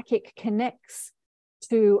psychic connects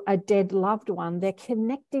to a dead loved one, they're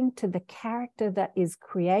connecting to the character that is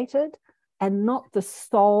created and not the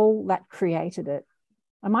soul that created it.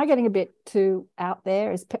 Am I getting a bit too out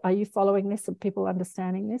there? Are you following this? Are people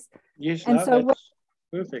understanding this? Yes, and no, so that's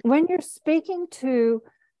perfect. When you're speaking to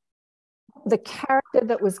the character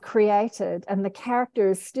that was created and the character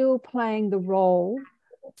is still playing the role,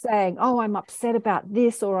 saying, oh, I'm upset about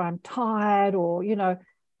this, or I'm tired, or,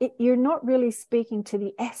 you're not really speaking to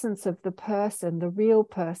the essence of the person, the real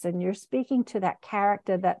person. You're speaking to that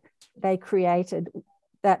character that they created,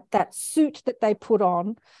 that suit that they put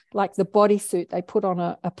on, like the bodysuit, they put on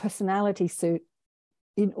a personality suit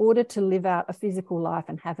in order to live out a physical life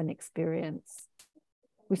and have an experience.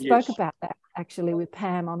 We spoke about that actually with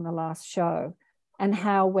Pam on the last show, and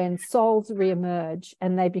how when souls reemerge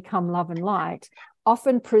and they become love and light,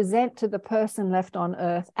 often present to the person left on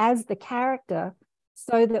earth as the character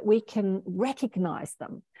so that we can recognize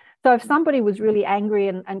them. So if somebody was really angry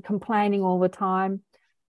and complaining all the time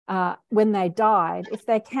when they died, if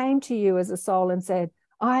they came to you as a soul and said,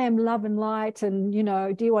 I am love and light, and,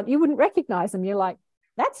 you wouldn't recognize them. You're like,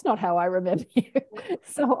 that's not how I remember you.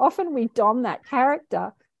 So often we don that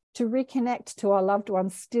character to reconnect to our loved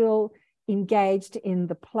ones still engaged in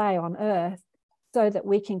the play on earth, so that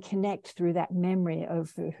we can connect through that memory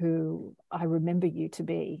of who I remember you to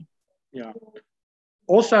be. Yeah.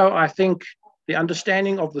 Also, I think the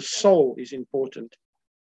understanding of the soul is important.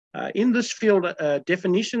 In this field,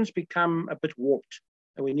 definitions become a bit warped,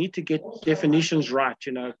 and we need to get definitions right.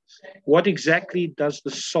 What exactly does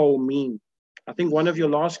the soul mean? I think one of your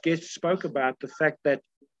last guests spoke about the fact that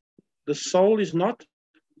the soul is not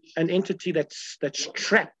an entity that's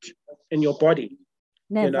trapped in your body.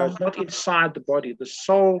 Never. It's not inside the body. The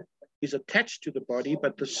soul is attached to the body,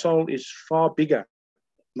 but the soul is far bigger,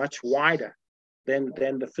 much wider than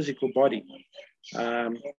the physical body.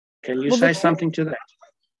 Can you say something to that?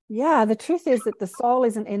 Yeah, the truth is that the soul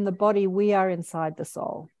isn't in the body. We are inside the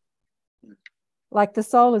soul. Like the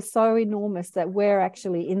soul is so enormous that we're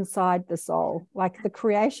actually inside the soul. Like the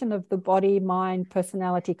creation of the body, mind,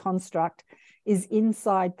 personality construct is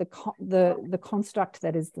inside the construct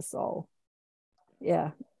that is the soul.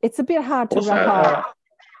 Yeah, it's a bit hard to also, wrap our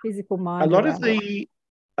physical mind.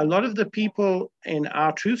 A lot of the people in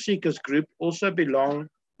our Truth Seekers group also belong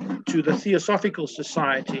to the Theosophical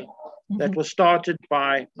Society that was started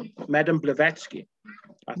by Madame Blavatsky,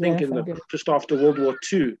 I think, just after World War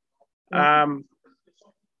II. Yeah.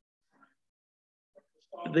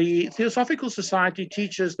 The Theosophical Society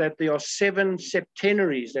teaches that there are 7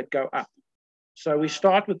 septenaries that go up. So we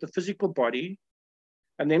start with the physical body,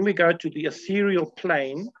 and then we go to the ethereal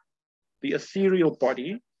plane, the ethereal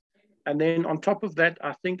body, and then on top of that,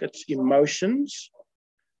 I think it's emotions,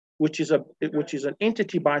 which is an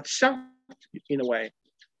entity by itself in a way.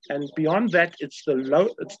 And beyond that, it's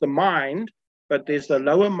the mind, but there's the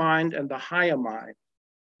lower mind and the higher mind.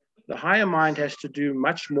 The higher mind has to do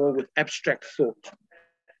much more with abstract thought.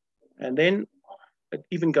 And then it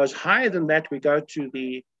even goes higher than that. We go to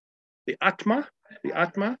the Atma,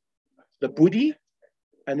 the Buddhi,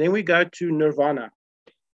 and then we go to Nirvana.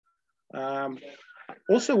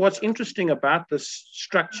 Also, what's interesting about this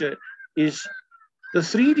structure is The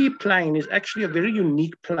 3D plane is actually a very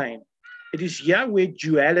unique plane. It is here where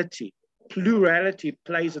duality, plurality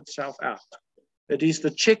plays itself out. It is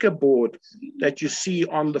the checkerboard that you see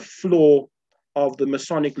on the floor of the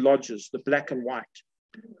Masonic lodges, the black and white.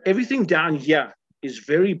 Everything down here is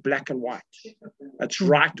very black and white. It's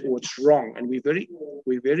right or it's wrong. And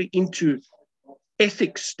we're very into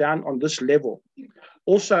ethics down on this level.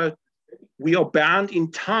 Also, we are bound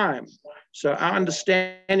in time. So our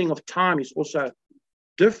understanding of time is also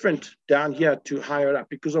different down here to higher up,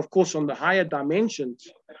 because of course on the higher dimensions,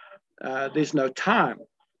 there's no time.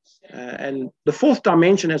 And the fourth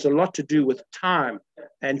dimension has a lot to do with time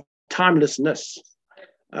and timelessness.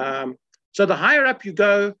 So the higher up you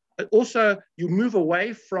go, also you move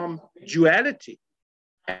away from duality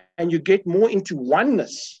and you get more into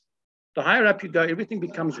oneness. The higher up you go, everything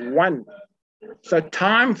becomes one. So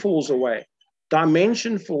time falls away,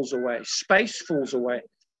 dimension falls away, space falls away,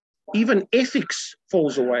 even ethics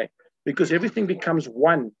falls away, because everything becomes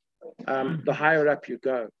one. The higher up you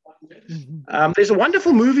go. There's a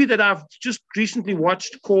wonderful movie that I've just recently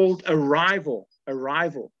watched called Arrival.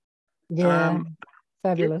 Yeah,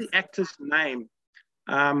 fabulous. Get the actor's name,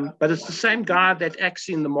 but it's the same guy that acts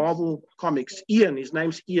in the Marvel comics. Ian, his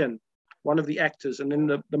name's Ian, one of the actors. And then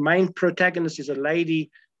the main protagonist is a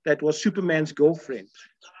lady that was Superman's girlfriend.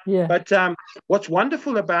 Yeah. But what's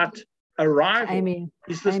wonderful about Arrival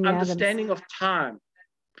is this Amy understanding Adams. of time.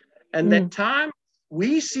 And that time,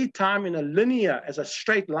 we see time in a linear, as a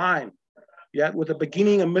straight line, yeah, with a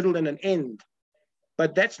beginning, a middle, and an end.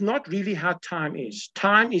 But that's not really how time is.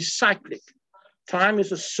 Time is cyclic. Time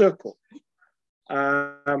is a circle.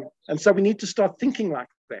 And so we need to start thinking like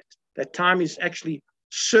that time is actually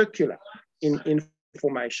circular in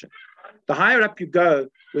formation. The higher up you go,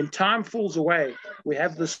 when time falls away, we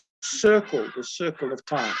have this circle, the circle of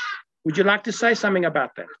time. Would you like to say something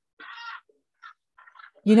about that?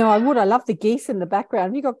 You know, I would. I love the geese in the background.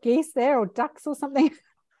 Have you got geese there or ducks or something?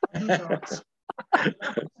 I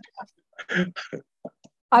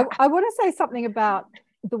want to say something about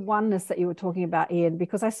the oneness that you were talking about, Ian,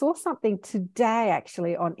 because I saw something today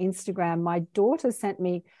actually on Instagram. My daughter sent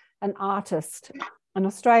me an artist, an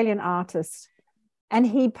Australian artist, and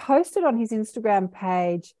he posted on his Instagram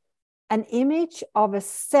page an image of a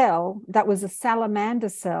cell that was a salamander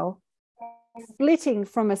cell splitting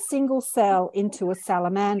from a single cell into a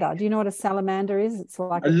salamander. Do you know what a salamander is? It's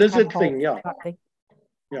like a lizard thing, yeah.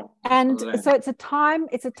 Yeah. And so it's a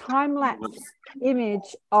time-lapse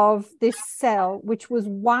image of this cell, which was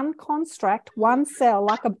one construct, one cell,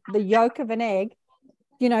 like the yolk of an egg,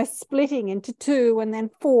 you know, splitting into 2 and then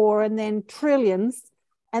 4 and then trillions,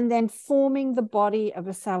 and then forming the body of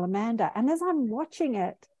a salamander. And as I'm watching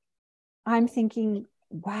it, I'm thinking,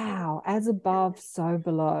 wow, as above, so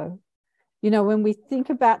below. You know, when we think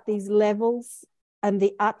about these levels and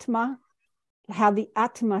the Atma, how the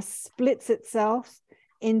Atma splits itself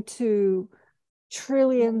into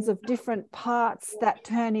trillions of different parts that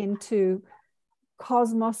turn into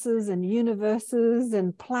cosmoses and universes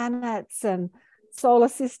and planets and solar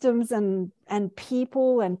systems and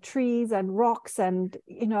people and trees and rocks, and,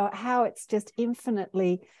 you know, how it's just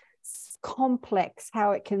infinitely complex,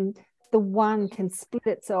 how it can, the one can split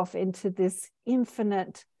itself into this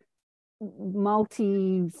infinite,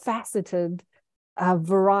 multifaceted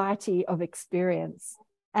variety of experience.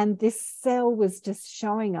 And this cell was just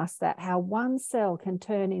showing us that, how one cell can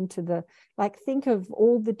turn into the, like, think of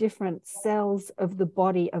all the different cells of the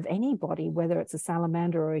body of any body, whether it's a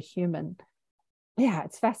salamander or a human. Yeah,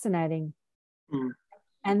 it's fascinating.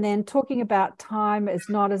 And then talking about time as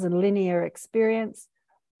not as a linear experience.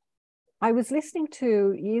 I was listening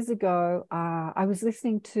to years ago,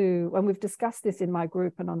 and we've discussed this in my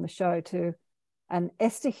group and on the show too, an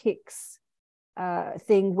Esther Hicks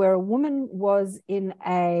thing where a woman was in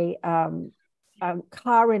a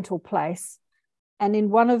car rental place, and in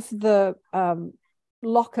one of the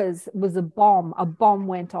lockers was a bomb. A bomb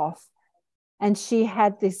went off, and she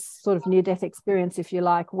had this sort of near-death experience, if you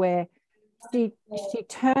like, where she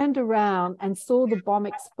turned around and saw the bomb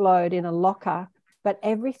explode in a locker, but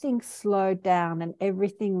everything slowed down and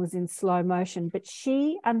everything was in slow motion. But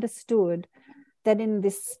she understood that in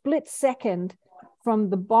this split second from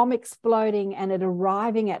the bomb exploding and it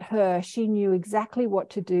arriving at her, she knew exactly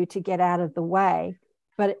what to do to get out of the way,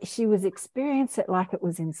 but she was experiencing it like it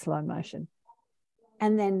was in slow motion.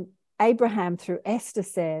 And then Abraham, through Esther,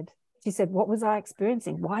 she said, what was I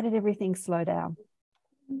experiencing? Why did everything slow down?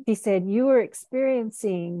 He said, you were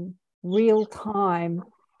experiencing real time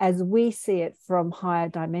as we see it from higher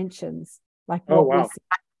dimensions, like what we see.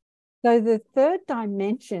 So the third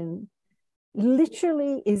dimension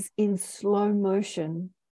literally is in slow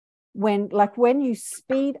motion when you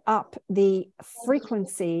speed up the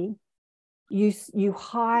frequency, you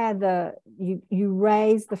higher you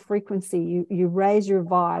raise the frequency, you raise your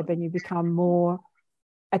vibe, and you become more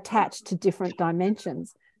attached to different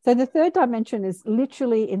dimensions. So the third dimension is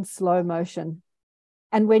literally in slow motion.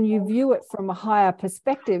 And when you view it from a higher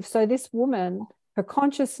perspective, so this woman, her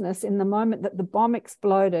consciousness in the moment that the bomb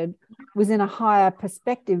exploded was in a higher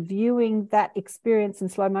perspective, viewing that experience in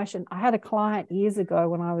slow motion. I had a client years ago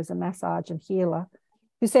when I was a massage and healer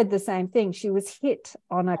who said the same thing. She was hit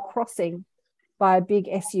on a crossing by a big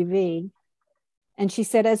SUV. And she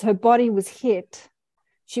said as her body was hit,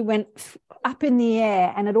 she went up in the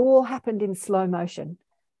air and it all happened in slow motion.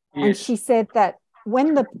 Yes. And she said that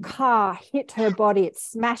when the car hit her body, it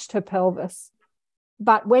smashed her pelvis.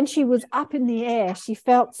 But when she was up in the air, she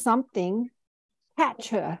felt something catch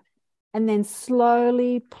her and then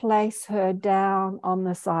slowly place her down on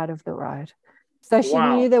the side of the road. So she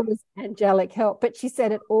knew there was angelic help, but she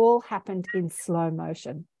said it all happened in slow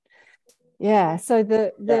motion. Yeah. So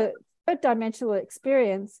the third dimensional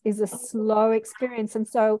experience is a slow experience. And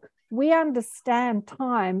so we understand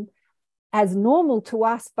time as normal to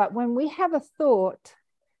us, but when we have a thought,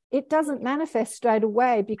 it doesn't manifest straight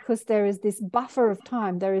away because there is this buffer of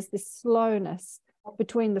time. There is this slowness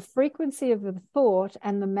between the frequency of the thought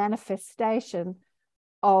and the manifestation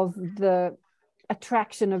of the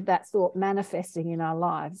attraction of that thought manifesting in our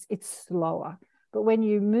lives. It's slower. But when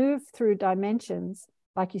you move through dimensions,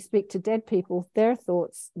 like you speak to dead people, their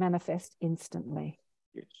thoughts manifest instantly.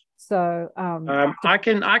 Yes. So I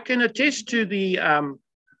can attest to the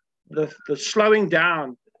slowing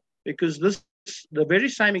down, because the very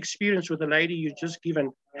same experience with the lady you just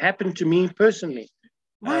given happened to me personally.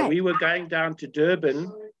 Right. We were going down to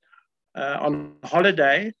Durban on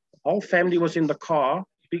holiday. The whole family was in the car,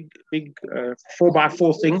 big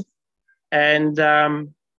 4x4 thing, and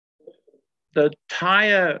the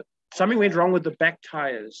tire, something went wrong with the back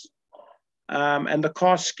tires, and the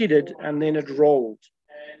car skidded and then it rolled.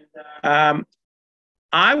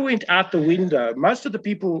 I went out the window. Most of the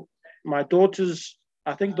people, my daughters,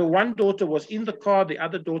 I think the one daughter was in the car, the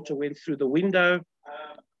other daughter went through the window.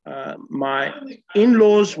 My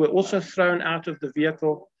in-laws were also thrown out of the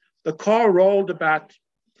vehicle. The car rolled about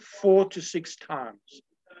 4 to 6 times.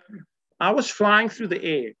 I was flying through the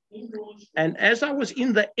air. And as I was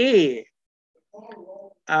in the air,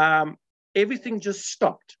 everything just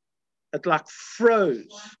stopped. It like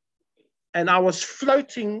froze. And I was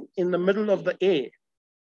floating in the middle of the air.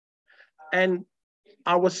 And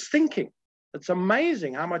I was thinking, it's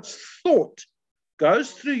amazing how much thought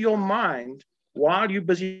goes through your mind while you're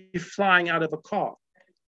busy flying out of a car.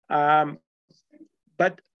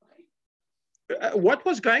 But what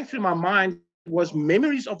was going through my mind was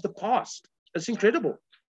memories of the past. It's incredible.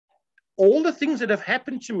 All the things that have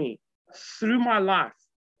happened to me through my life,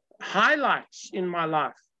 highlights in my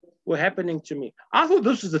life, were happening to me. I thought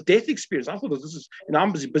this was a death experience. I thought this is,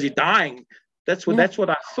 I'm busy dying. That's what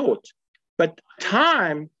I thought. But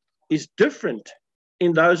time is different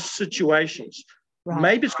in those situations. Right.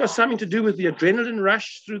 Maybe it's got something to do with the adrenaline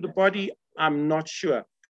rush through the body. I'm not sure.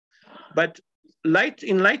 But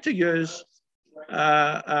in later years,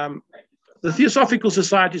 the Theosophical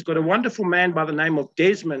Society's got a wonderful man by the name of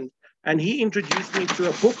Desmond, and he introduced me to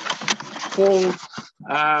a book called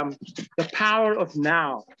The Power of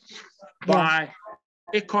Now by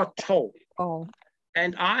Eckhart Tolle. Oh.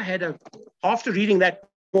 And after reading that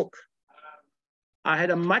book, I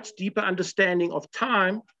had a much deeper understanding of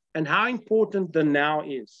time and how important the now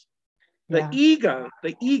is. The ego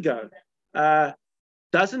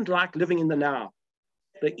doesn't like living in the now.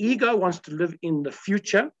 The ego wants to live in the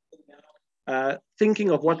future,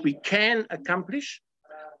 thinking of what we can accomplish,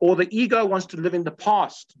 or the ego wants to live in the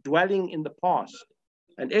past, dwelling in the past.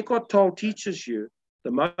 And Eckhart Tolle teaches you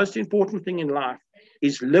the most important thing in life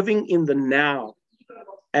is living in the now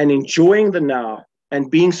and enjoying the now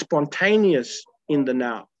and being spontaneous in the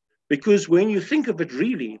now. Because when you think of it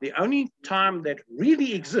really, the only time that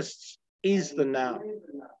really exists is the now.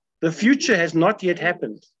 The future has not yet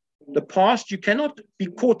happened. The past, you cannot be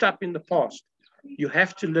caught up in the past. You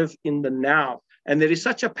have to live in the now. And there is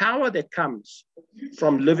such a power that comes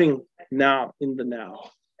from living now in the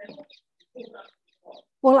now.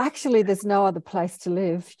 Well, actually, there's no other place to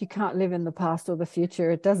live. You can't live in the past or the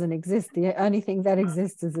future. It doesn't exist. The only thing that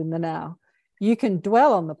exists is in the now. You can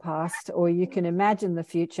dwell on the past or you can imagine the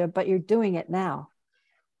future, but you're doing it now.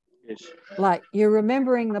 Yes. Like you're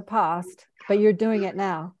remembering the past, but you're doing it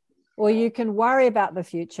now. Or you can worry about the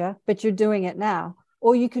future, but you're doing it now.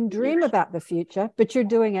 Or you can dream about the future, but you're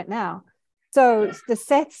doing it now. So the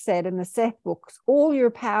Seth said in the Seth books, all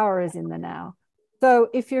your power is in the now. So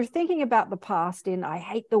if you're thinking about the past in, I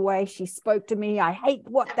hate the way she spoke to me, I hate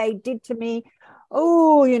what they did to me,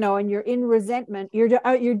 oh, you know, and you're in resentment,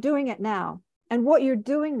 you're doing it now. And what you're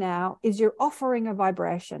doing now is you're offering a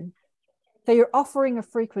vibration. So you're offering a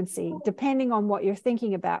frequency depending on what you're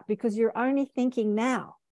thinking about, because you're only thinking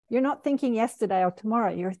now. You're not thinking yesterday or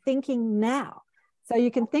tomorrow. You're thinking now. So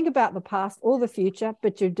you can think about the past or the future,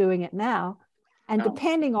 but you're doing it now. And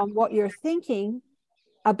depending on what you're thinking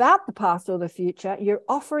about the past or the future, you're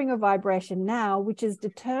offering a vibration now, which is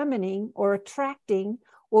determining or attracting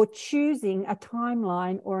or choosing a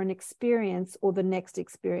timeline or an experience or the next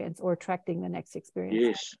experience or attracting the next experience.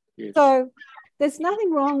 Yes, yes. So there's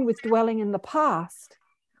nothing wrong with dwelling in the past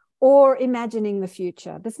or imagining the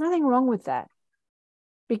future. There's nothing wrong with that,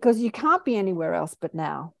 because you can't be anywhere else but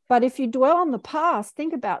now. But if you dwell on the past,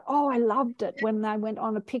 think about, oh, I loved it when I went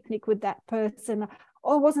on a picnic with that person.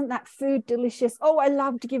 Oh, wasn't that food delicious? Oh, I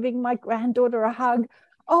loved giving my granddaughter a hug.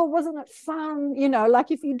 Oh, wasn't it fun? You know, like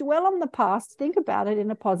if you dwell on the past, think about it in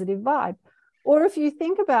a positive vibe. Or if you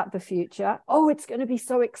think about the future, oh, it's going to be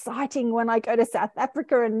so exciting when I go to South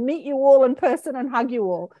Africa and meet you all in person and hug you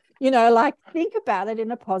all. You know, like think about it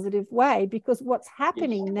in a positive way, because what's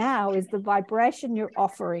happening now is the vibration you're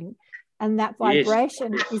offering. And that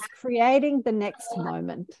vibration is creating the next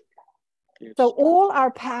moment. So all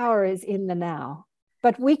our power is in the now.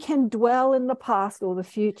 But we can dwell in the past or the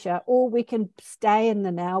future, or we can stay in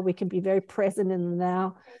the now. We can be very present in the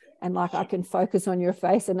now. And like, I can focus on your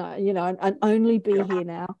face and, you know, and only be here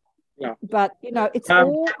now. Yeah. But, you know, it's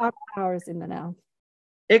all our power is in the now.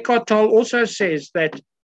 Eckhart Tolle also says that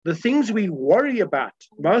the things we worry about,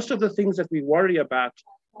 most of the things that we worry about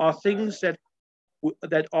are things that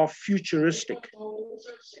are futuristic.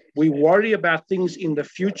 We worry about things in the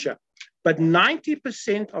future. But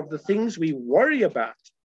 90% of the things we worry about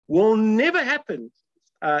will never happen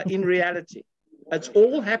in reality. It's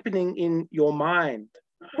all happening in your mind.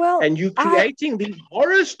 Well, and you're creating these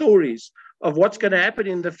horror stories of what's going to happen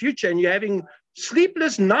in the future. And you're having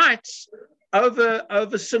sleepless nights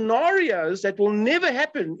over scenarios that will never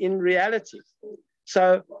happen in reality.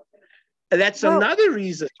 So that's another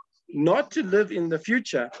reason not to live in the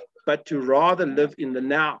future, but to rather live in the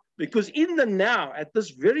now. Because in the now, at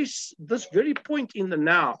this very point in the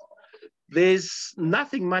now, there's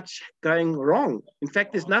nothing much going wrong. In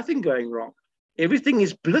fact, there's nothing going wrong. Everything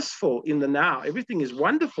is blissful in the now. Everything is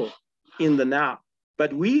wonderful in the now.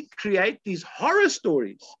 But we create these horror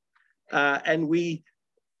stories and we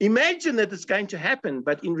imagine that it's going to happen,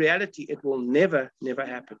 but in reality, it will never, never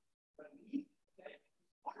happen.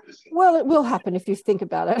 Well, it will happen if you think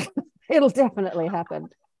about it. It'll definitely happen.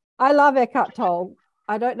 I love Eckhart Tolle.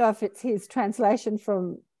 I don't know if it's his translation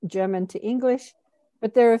from German to English,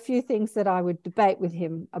 but there are a few things that I would debate with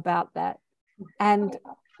him about that. And,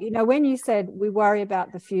 you know, when you said we worry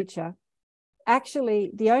about the future,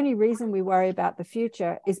 actually, the only reason we worry about the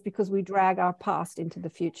future is because we drag our past into the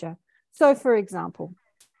future. So, for example,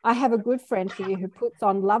 I have a good friend here who puts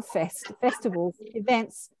on Love Fest festivals,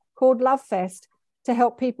 events called Love Fest, to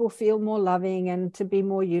help people feel more loving and to be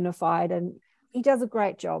more unified. And he does a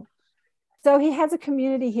great job. So he has a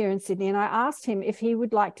community here in Sydney, and I asked him if he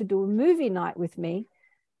would like to do a movie night with me,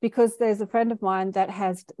 because there's a friend of mine that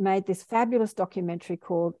has made this fabulous documentary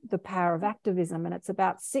called The Power of Activism, and it's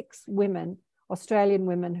about 6 women, Australian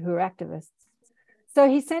women who are activists. So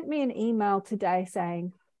he sent me an email today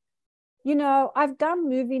saying, you know, I've done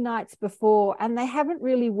movie nights before and they haven't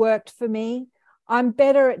really worked for me. I'm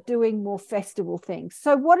better at doing more festival things.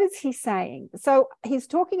 So what is he saying? So he's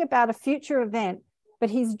talking about a future event, but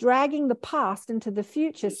he's dragging the past into the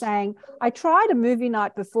future, saying, I tried a movie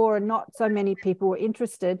night before and not so many people were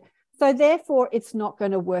interested, so therefore it's not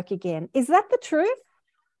going to work again. Is that the truth?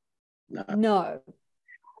 No.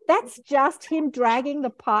 That's just him dragging the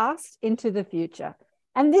past into the future.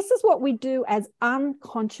 And this is what we do as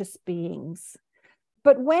unconscious beings.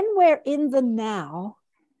 But when we're in the now,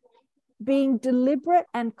 being deliberate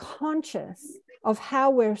and conscious of how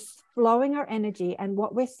we're flowing our energy and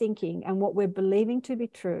what we're thinking and what we're believing to be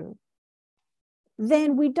true,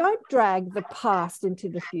 then we don't drag the past into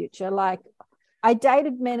the future. Like, I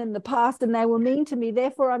dated men in the past and they were mean to me,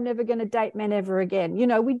 therefore I'm never going to date men ever again. You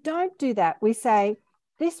know, we don't do that. We say,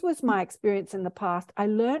 this was my experience in the past. I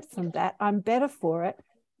learned from that. I'm better for it.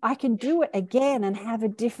 I can do it again and have a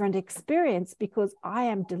different experience because I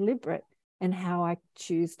am deliberate in how I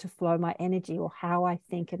choose to flow my energy or how I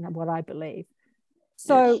think and what I believe.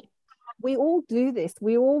 So we all do this.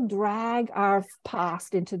 We all drag our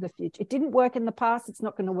past into the future. It didn't work in the past. It's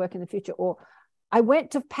not going to work in the future. Or I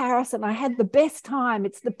went to Paris and I had the best time.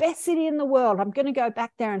 It's the best city in the world. I'm going to go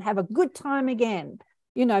back there and have a good time again.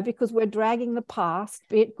 you know, because we're dragging the past,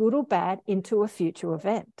 be it good or bad, into a future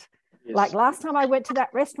event. Yes. Like last time I went to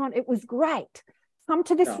that restaurant, it was great. Come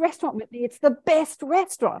to this restaurant with me. It's the best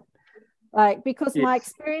restaurant. Like, because my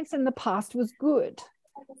experience in the past was good.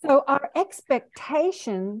 So our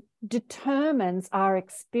expectation determines our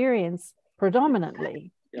experience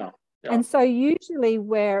predominantly. Yeah. And so usually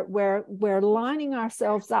we're lining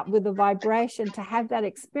ourselves up with a vibration to have that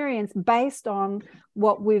experience based on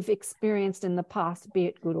what we've experienced in the past, be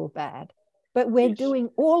it good or bad. But we're doing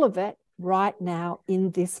all of it right now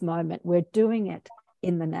in this moment. We're doing it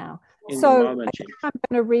in the now. I'm going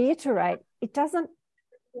to reiterate,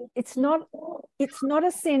 it's not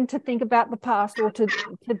a sin to think about the past or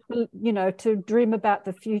to dream about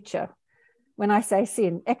the future. When I say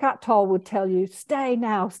sin, Eckhart Tolle would tell you, stay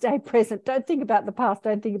now, stay present. Don't think about the past,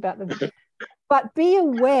 don't think about the but be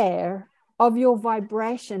aware of your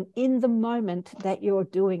vibration in the moment that you're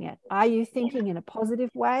doing it. Are you thinking in a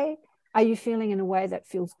positive way? Are you feeling in a way that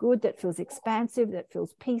feels good, that feels expansive, that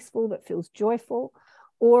feels peaceful, that feels joyful?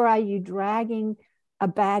 Or are you dragging a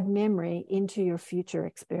bad memory into your future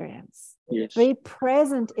experience? Yes. Be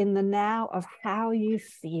present in the now of how you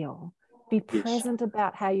feel. Be present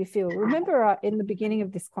about how you feel. Remember in the beginning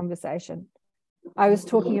of this conversation, I was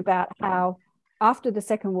talking about how after the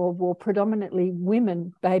Second World War, predominantly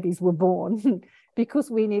women babies were born because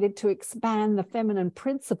we needed to expand the feminine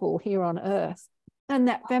principle here on Earth. And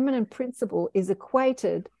that feminine principle is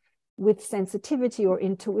equated with sensitivity or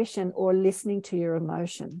intuition or listening to your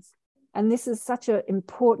emotions. And this is such an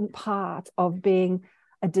important part of being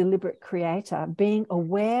a deliberate creator, being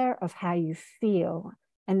aware of how you feel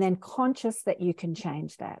and then conscious that you can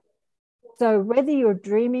change that. So whether you're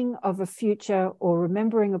dreaming of a future or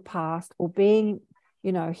remembering a past or being,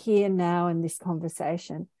 here now in this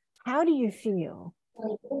conversation, how do you feel?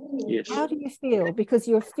 Yes. How do you feel? Because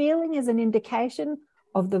your feeling is an indication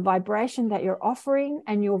of the vibration that you're offering,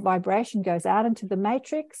 and your vibration goes out into the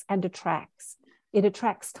matrix and attracts. It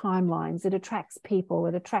attracts timelines, it attracts people,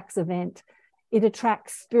 it attracts event, it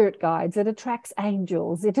attracts spirit guides, it attracts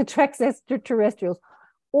angels, it attracts extraterrestrials.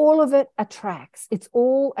 All of it attracts. It's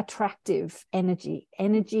all attractive energy.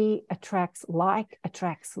 Energy attracts like,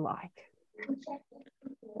 attracts like.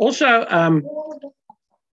 Also,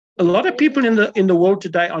 a lot of people in the world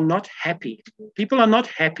today are not happy. People are not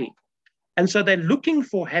happy. And so they're looking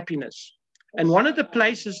for happiness. And one of the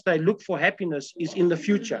places they look for happiness is in the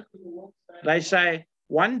future. They say,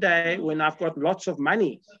 one day when I've got lots of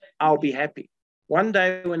money, I'll be happy. One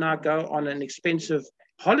day when I go on an expensive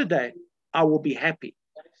holiday, I will be happy.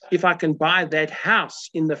 If I can buy that house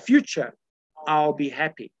in the future, I'll be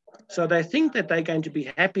happy. So they think that they're going to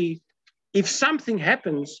be happy if something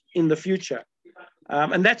happens in the future.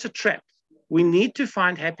 And that's a trap. We need to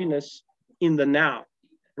find happiness in the now,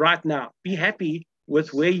 right now. Be happy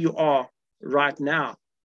with where you are right now.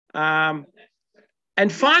 And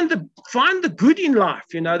find the good in life.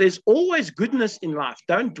 There's always goodness in life.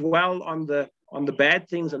 Don't dwell on the bad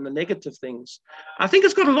things and the negative things. I think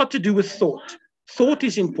it's got a lot to do with thought. Thought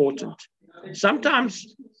is important.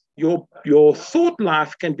 Sometimes your thought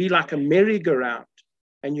life can be like a merry-go-round,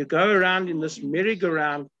 and you go around in this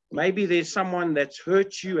merry-go-round. Maybe there's someone that's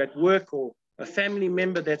hurt you at work or a family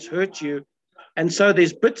member that's hurt you. And so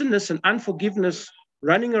there's bitterness and unforgiveness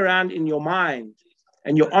running around in your mind,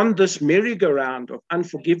 and you're on this merry-go-round of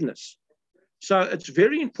unforgiveness. So it's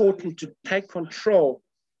very important to take control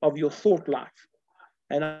of your thought life.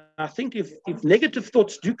 And I think if negative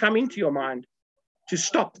thoughts do come into your mind, to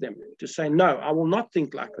stop them, to say, no, I will not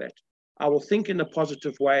think like that. I will think in a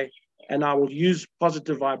positive way, and I will use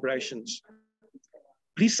positive vibrations.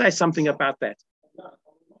 Please say something about that.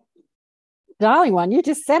 Darling one, you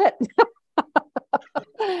just said it.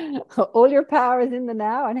 All your power is in the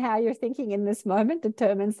now, and how you're thinking in this moment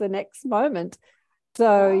determines the next moment.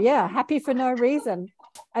 So yeah, happy for no reason.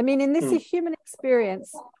 I mean, in this human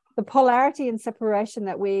experience, the polarity and separation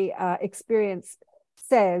that we experience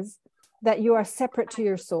says that you are separate to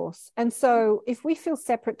your source. And so if we feel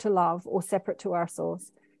separate to love or separate to our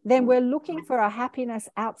source, then we're looking for our happiness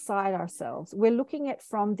outside ourselves. We're looking at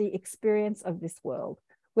from the experience of this world.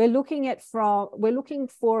 We're looking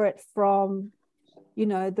for it from,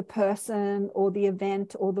 the person or the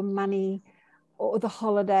event or the money or the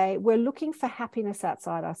holiday. We're looking for happiness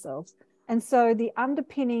outside ourselves. And so the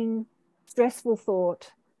underpinning stressful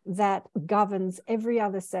thought that governs every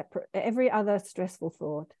other stressful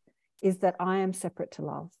thought is that I am separate to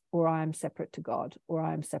love, or I am separate to God, or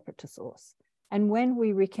I am separate to source. And when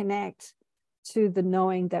we reconnect to the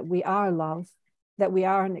knowing that we are love, that we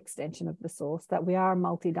are an extension of the source, that we are a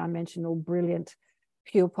multidimensional, brilliant,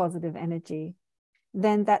 pure positive energy,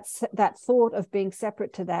 then that thought of being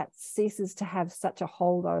separate to that ceases to have such a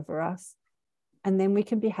hold over us. And then we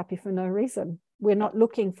can be happy for no reason. We're not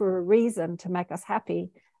looking for a reason to make us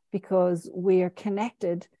happy because we are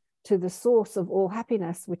connected to the source of all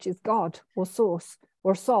happiness, which is God or source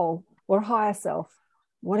or soul or higher self,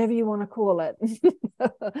 whatever you want to call it.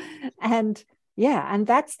 And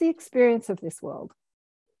that's the experience of this world.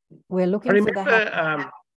 We're looking for the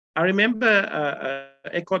happiness. I remember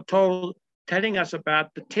Eckhart Tolle telling us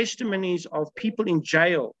about the testimonies of people in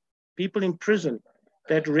jail, people in prison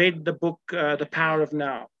that read the book, The Power of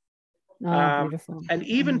Now. Beautiful. And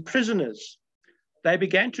even prisoners, they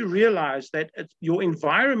began to realize that your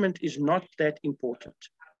environment is not that important.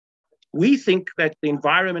 We think that the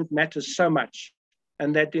environment matters so much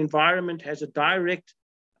and that the environment has a direct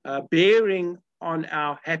bearing on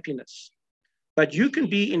our happiness. But you can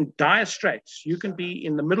be in dire straits. You can be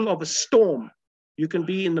in the middle of a storm. You can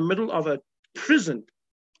be in the middle of a prison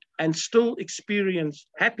and still experience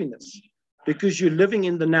happiness because you're living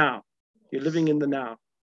in the now. You're living in the now.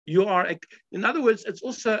 You are, in other words, it's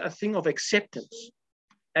also a thing of acceptance.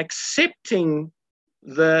 Accepting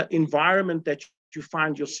the environment that you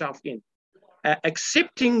find yourself in.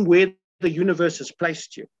 Accepting where the universe has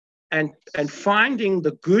placed you. And finding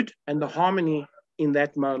the good and the harmony in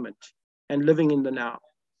that moment. And living in the now.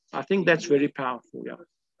 I think that's very powerful. Yeah.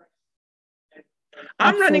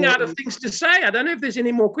 I'm running out of things to say. I don't know if there's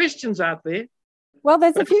any more questions out there. Well,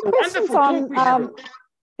 there's a few questions on.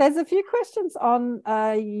 There's a few questions on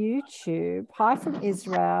YouTube. Hi from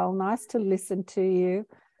Israel. Nice to listen to you.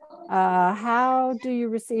 How do you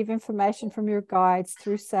receive information from your guides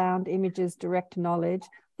through sound, images, direct knowledge?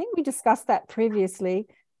 I think we discussed that previously.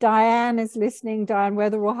 Diane is listening. Diane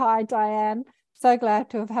Weatherall. Hi, Diane. So glad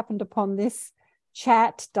to have happened upon this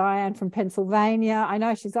chat. Diane from Pennsylvania. I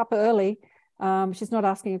know she's up early. She's not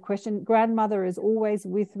asking a question. Grandmother is always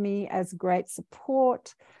with me as great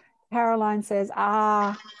support. Caroline says,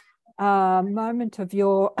 moment of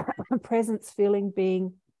your presence feeling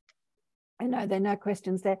being. I know there are no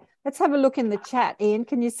questions there. Let's have a look in the chat. Ian,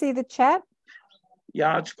 can you see the chat?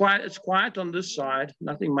 Yeah, it's quiet on this side.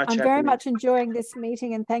 Nothing much happening. Very much enjoying this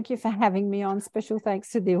meeting, and thank you for having me on. Special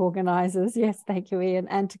thanks to the organizers. Yes, thank you, Ian,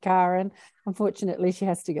 and to Karen. Unfortunately, she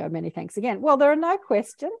has to go. Many thanks again. Well, there are no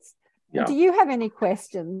questions. Yeah. Do you have any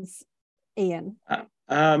questions, Ian?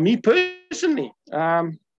 Me personally,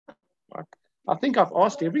 I think I've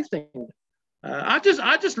asked everything. I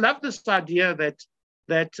just love this idea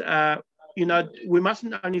that we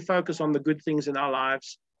mustn't only focus on the good things in our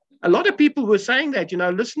lives. A lot of people were saying that,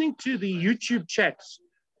 listening to the YouTube chats,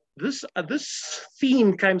 this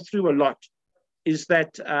theme came through a lot, is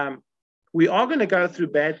that we are going to go through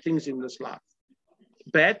bad things in this life.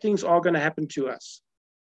 Bad things are going to happen to us.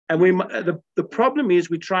 And the problem is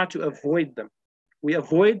we try to avoid them. We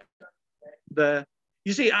avoid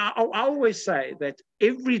you see, I always say that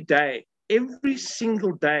every day, every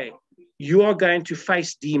single day, you are going to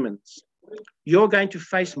face demons. You're going to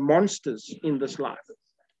face monsters in this life.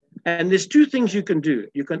 And there's two things you can do.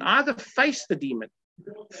 You can either face the demon,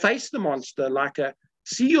 face the monster,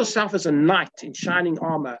 see yourself as a knight in shining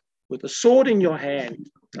armor with a sword in your hand,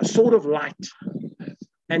 a sword of light,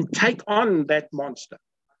 and take on that monster.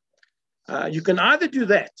 You can either do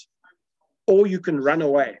that or you can run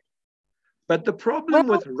away. But the problem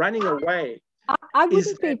with running away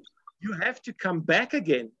is that you have to come back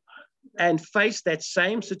again and face that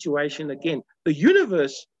same situation again. The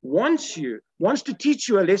universe wants to teach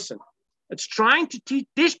you a lesson. It's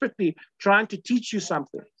desperately trying to teach you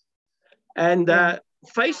something. And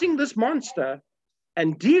facing this monster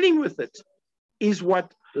and dealing with it is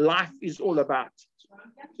what life is all about.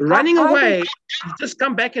 Running away, you just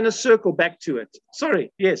come back in a circle back to it.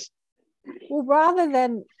 Sorry, yes. Well, rather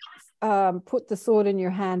than put the sword in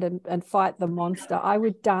your hand and fight the monster, I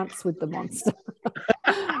would dance with the monster.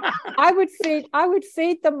 I would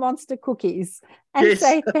feed the monster cookies and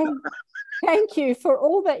say thank you for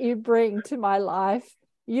all that you bring to my life.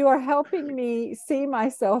 You are helping me see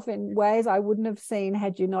myself in ways I wouldn't have seen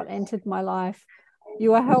had you not entered my life.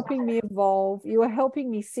 You are helping me evolve. You are helping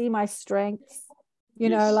me see my strengths.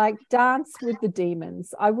 Dance with the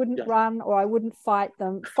demons. I wouldn't run or I wouldn't fight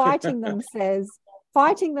them. Fighting them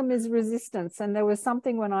is resistance. And there was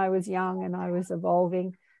something when I was young and I was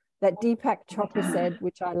evolving that Deepak Chopra said,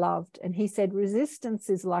 which I loved. And he said, resistance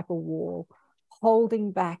is like a wall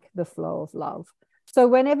holding back the flow of love. So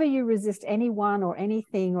whenever you resist anyone or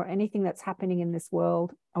anything that's happening in this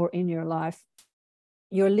world or in your life,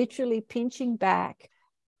 you're literally pinching back,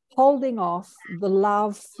 holding off the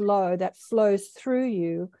love flow that flows through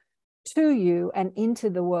you, to you, and into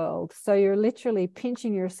the world. So you're literally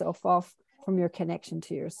pinching yourself off from your connection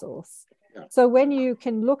to your source. Yeah. So when you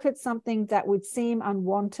can look at something that would seem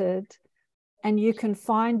unwanted and you can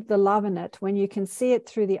find the love in it, when you can see it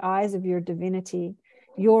through the eyes of your divinity,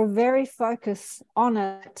 your very focus on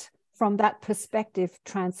it from that perspective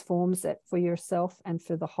transforms it for yourself and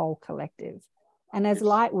for the whole collective. And as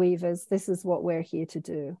light weavers, this is what we're here to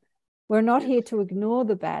do. We're not here to ignore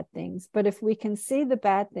the bad things, but if we can see the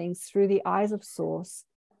bad things through the eyes of source,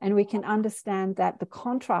 and we can understand that the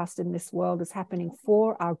contrast in this world is happening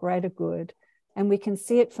for our greater good, and we can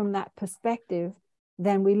see it from that perspective,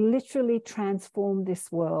 then we literally transform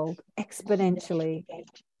this world exponentially.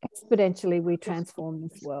 Exponentially, we transform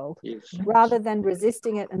this world. Yes. Rather than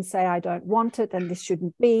resisting it and say, I don't want it, and this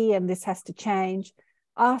shouldn't be, and this has to change.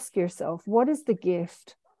 Ask yourself, what is the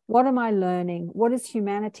gift? What am I learning? What is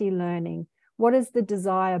humanity learning? What is the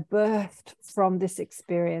desire birthed from this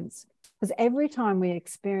experience? Because every time we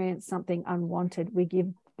experience something unwanted, we give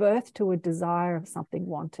birth to a desire of something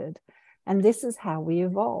wanted. And this is how we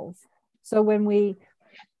evolve. So when we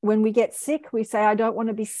get sick, we say, I don't want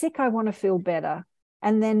to be sick, I want to feel better.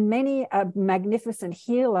 And then a magnificent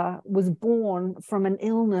healer was born from an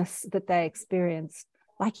illness that they experienced.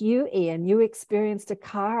 Like you, Ian, you experienced a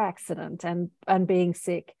car accident and being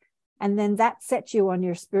sick. And then that set you on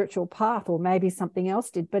your spiritual path, or maybe something else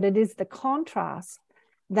did. But it is the contrast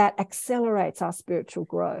that accelerates our spiritual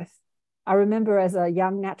growth. I remember as a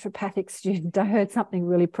young naturopathic student, I heard something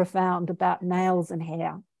really profound about nails and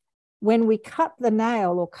hair. When we cut the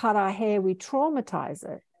nail or cut our hair, we traumatize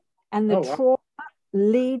it. And the trauma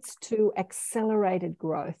leads to accelerated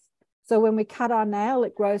growth. So when we cut our nail,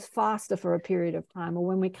 it grows faster for a period of time. Or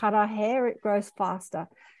when we cut our hair, it grows faster.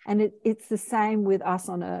 And it's the same with us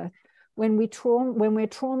on earth. When we're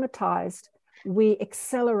traumatized, we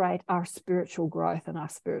accelerate our spiritual growth and our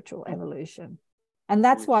spiritual evolution. And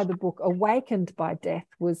that's why the book Awakened by Death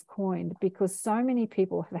was coined, because so many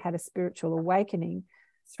people have had a spiritual awakening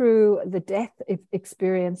through the death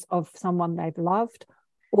experience of someone they've loved,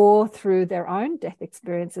 or through their own death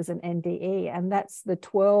experience as an NDE. And that's the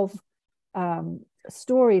 12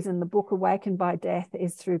 stories in the book Awakened by Death,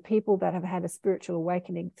 is through people that have had a spiritual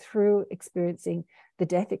awakening through experiencing the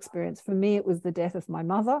death experience. For me, it was the death of my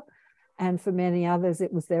mother. And for many others,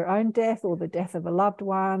 it was their own death, or the death of a loved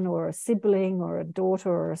one, or a sibling, or a daughter,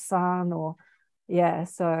 or a son, or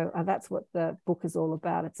so that's what the book is all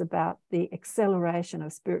about. It's about the acceleration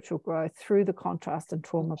of spiritual growth through the contrast and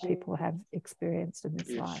trauma people have experienced in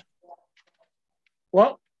this life.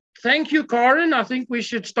 Well, thank you, Karen. I think we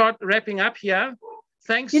should start wrapping up here.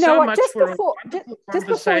 Thanks so much for a wonderful conversation. Just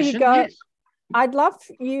before you go, yes. I'd love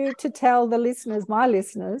you to tell the listeners, my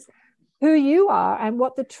listeners, who you are and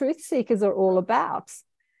what the Truth Seekers are all about.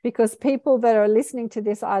 Because people that are listening to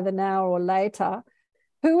this either now or later,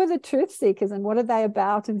 who are the Truth Seekers and what are they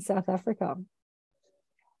about in South Africa?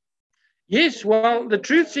 Yes, well, the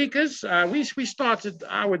Truth Seekers, we started,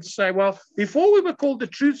 I would say, well, before we were called the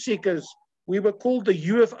Truth Seekers, we were called the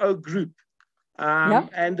UFO Group.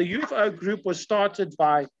 And the UFO Group was started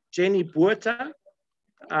by Jenny Buerta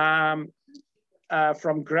from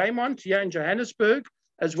Greymont here in Johannesburg,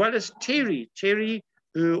 as well as Terry,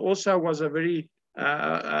 who also was a very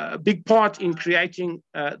big part in creating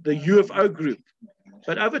the UFO Group.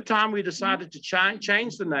 But over time, we decided to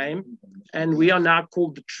change the name, and we are now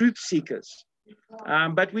called the Truth Seekers.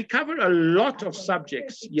 But we cover a lot of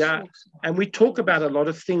subjects, and we talk about a lot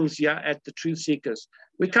of things at the Truth Seekers.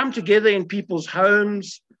 We come together in people's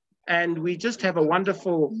homes, and we just have a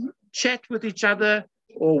wonderful chat with each other,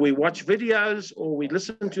 or we watch videos, or we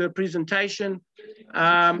listen to a presentation.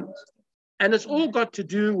 And it's all got to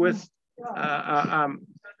do with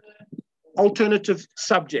alternative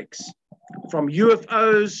subjects, from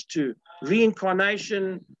UFOs to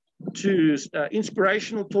reincarnation to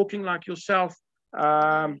inspirational talking like yourself,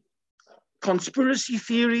 conspiracy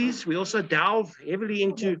theories. We also delve heavily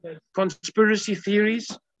into conspiracy theories.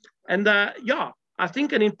 And I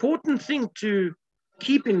think an important thing to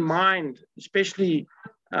keep in mind, especially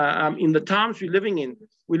in the times we're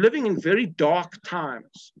living in very dark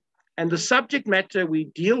times. And the subject matter we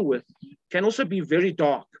deal with can also be very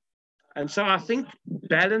dark. And so I think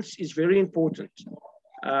balance is very important.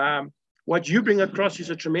 What you bring across is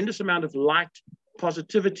a tremendous amount of light,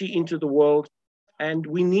 positivity into the world, and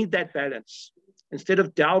we need that balance instead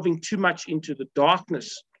of delving too much into the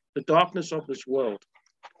darkness of this world.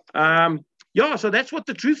 So that's what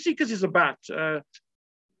the Truth Seekers is about.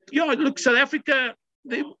 Look, South Africa,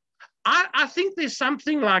 I think there's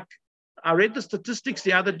something like, I read the statistics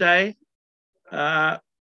the other day,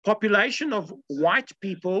 population of white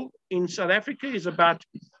people in South Africa is about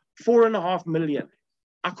 4.5 million.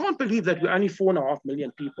 I can't believe that we're only 4.5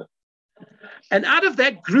 million people. And out of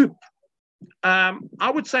that group,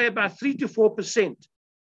 I would say about 3 to 4%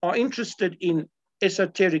 are interested in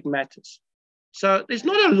esoteric matters. So there's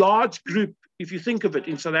not a large group, if you think of it,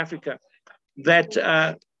 in South Africa that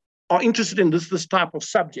are interested in this type of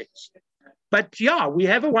subjects. But yeah, we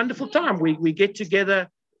have a wonderful time. We get together,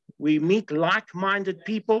 we meet like-minded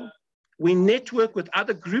people, we network with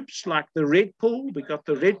other groups like the Red Pill. We got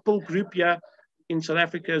the Red Pill group here in South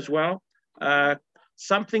Africa as well.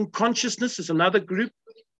 Something Consciousness is another group.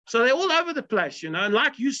 So they're all over the place, you know. And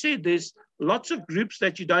like you said, there's lots of groups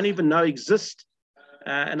that you don't even know exist.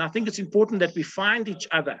 And I think it's important that we find each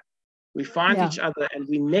other. We find each other and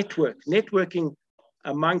we network. Networking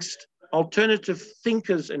amongst alternative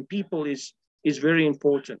thinkers and people is very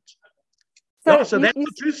important. So that's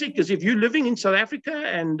for Truth Seekers. If you're living in South Africa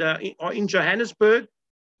and or in Johannesburg,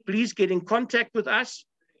 please get in contact with us.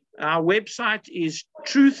 Our website is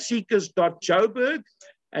truthseekers.joburg,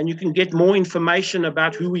 and you can get more information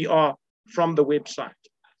about who we are from the website.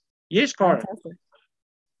 Yes, Karen. Fantastic.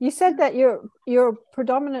 You said that you're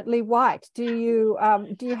predominantly white. Do you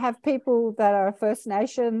have people that are First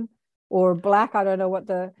Nation or Black? I don't know what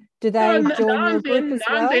do they join your group as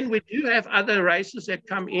well? And then we do have other races that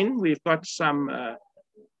come in. We've got some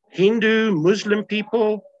Hindu, Muslim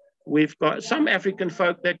people. We've got some African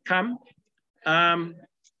folk that come.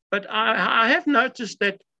 But I have noticed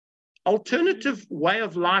that alternative way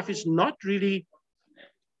of life is not really,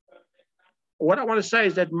 what I want to say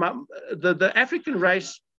is that the African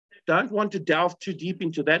race don't want to delve too deep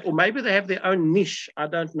into that, or maybe they have their own niche, I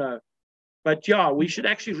don't know. But yeah, we should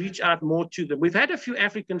actually reach out more to them. We've had a few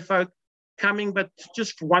African folk coming, but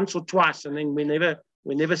just once or twice, and then we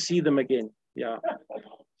never see them again. Yeah.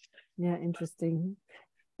 Yeah, interesting.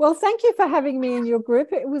 Well, thank you for having me in your group.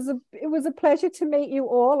 It was a pleasure to meet you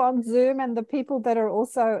all on Zoom, and the people that are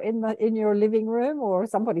also in your living room or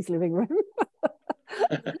somebody's living room.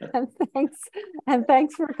 and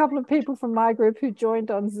thanks for a couple of people from my group who joined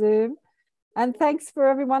on Zoom. And thanks for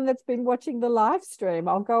everyone that's been watching the live stream.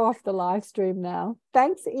 I'll go off the live stream now.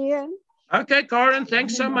 Thanks, Ian. Okay, Karen,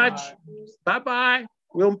 thanks so much. Bye-bye.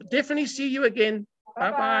 We'll definitely see you again.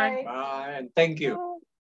 Bye-bye. Bye, and thank you.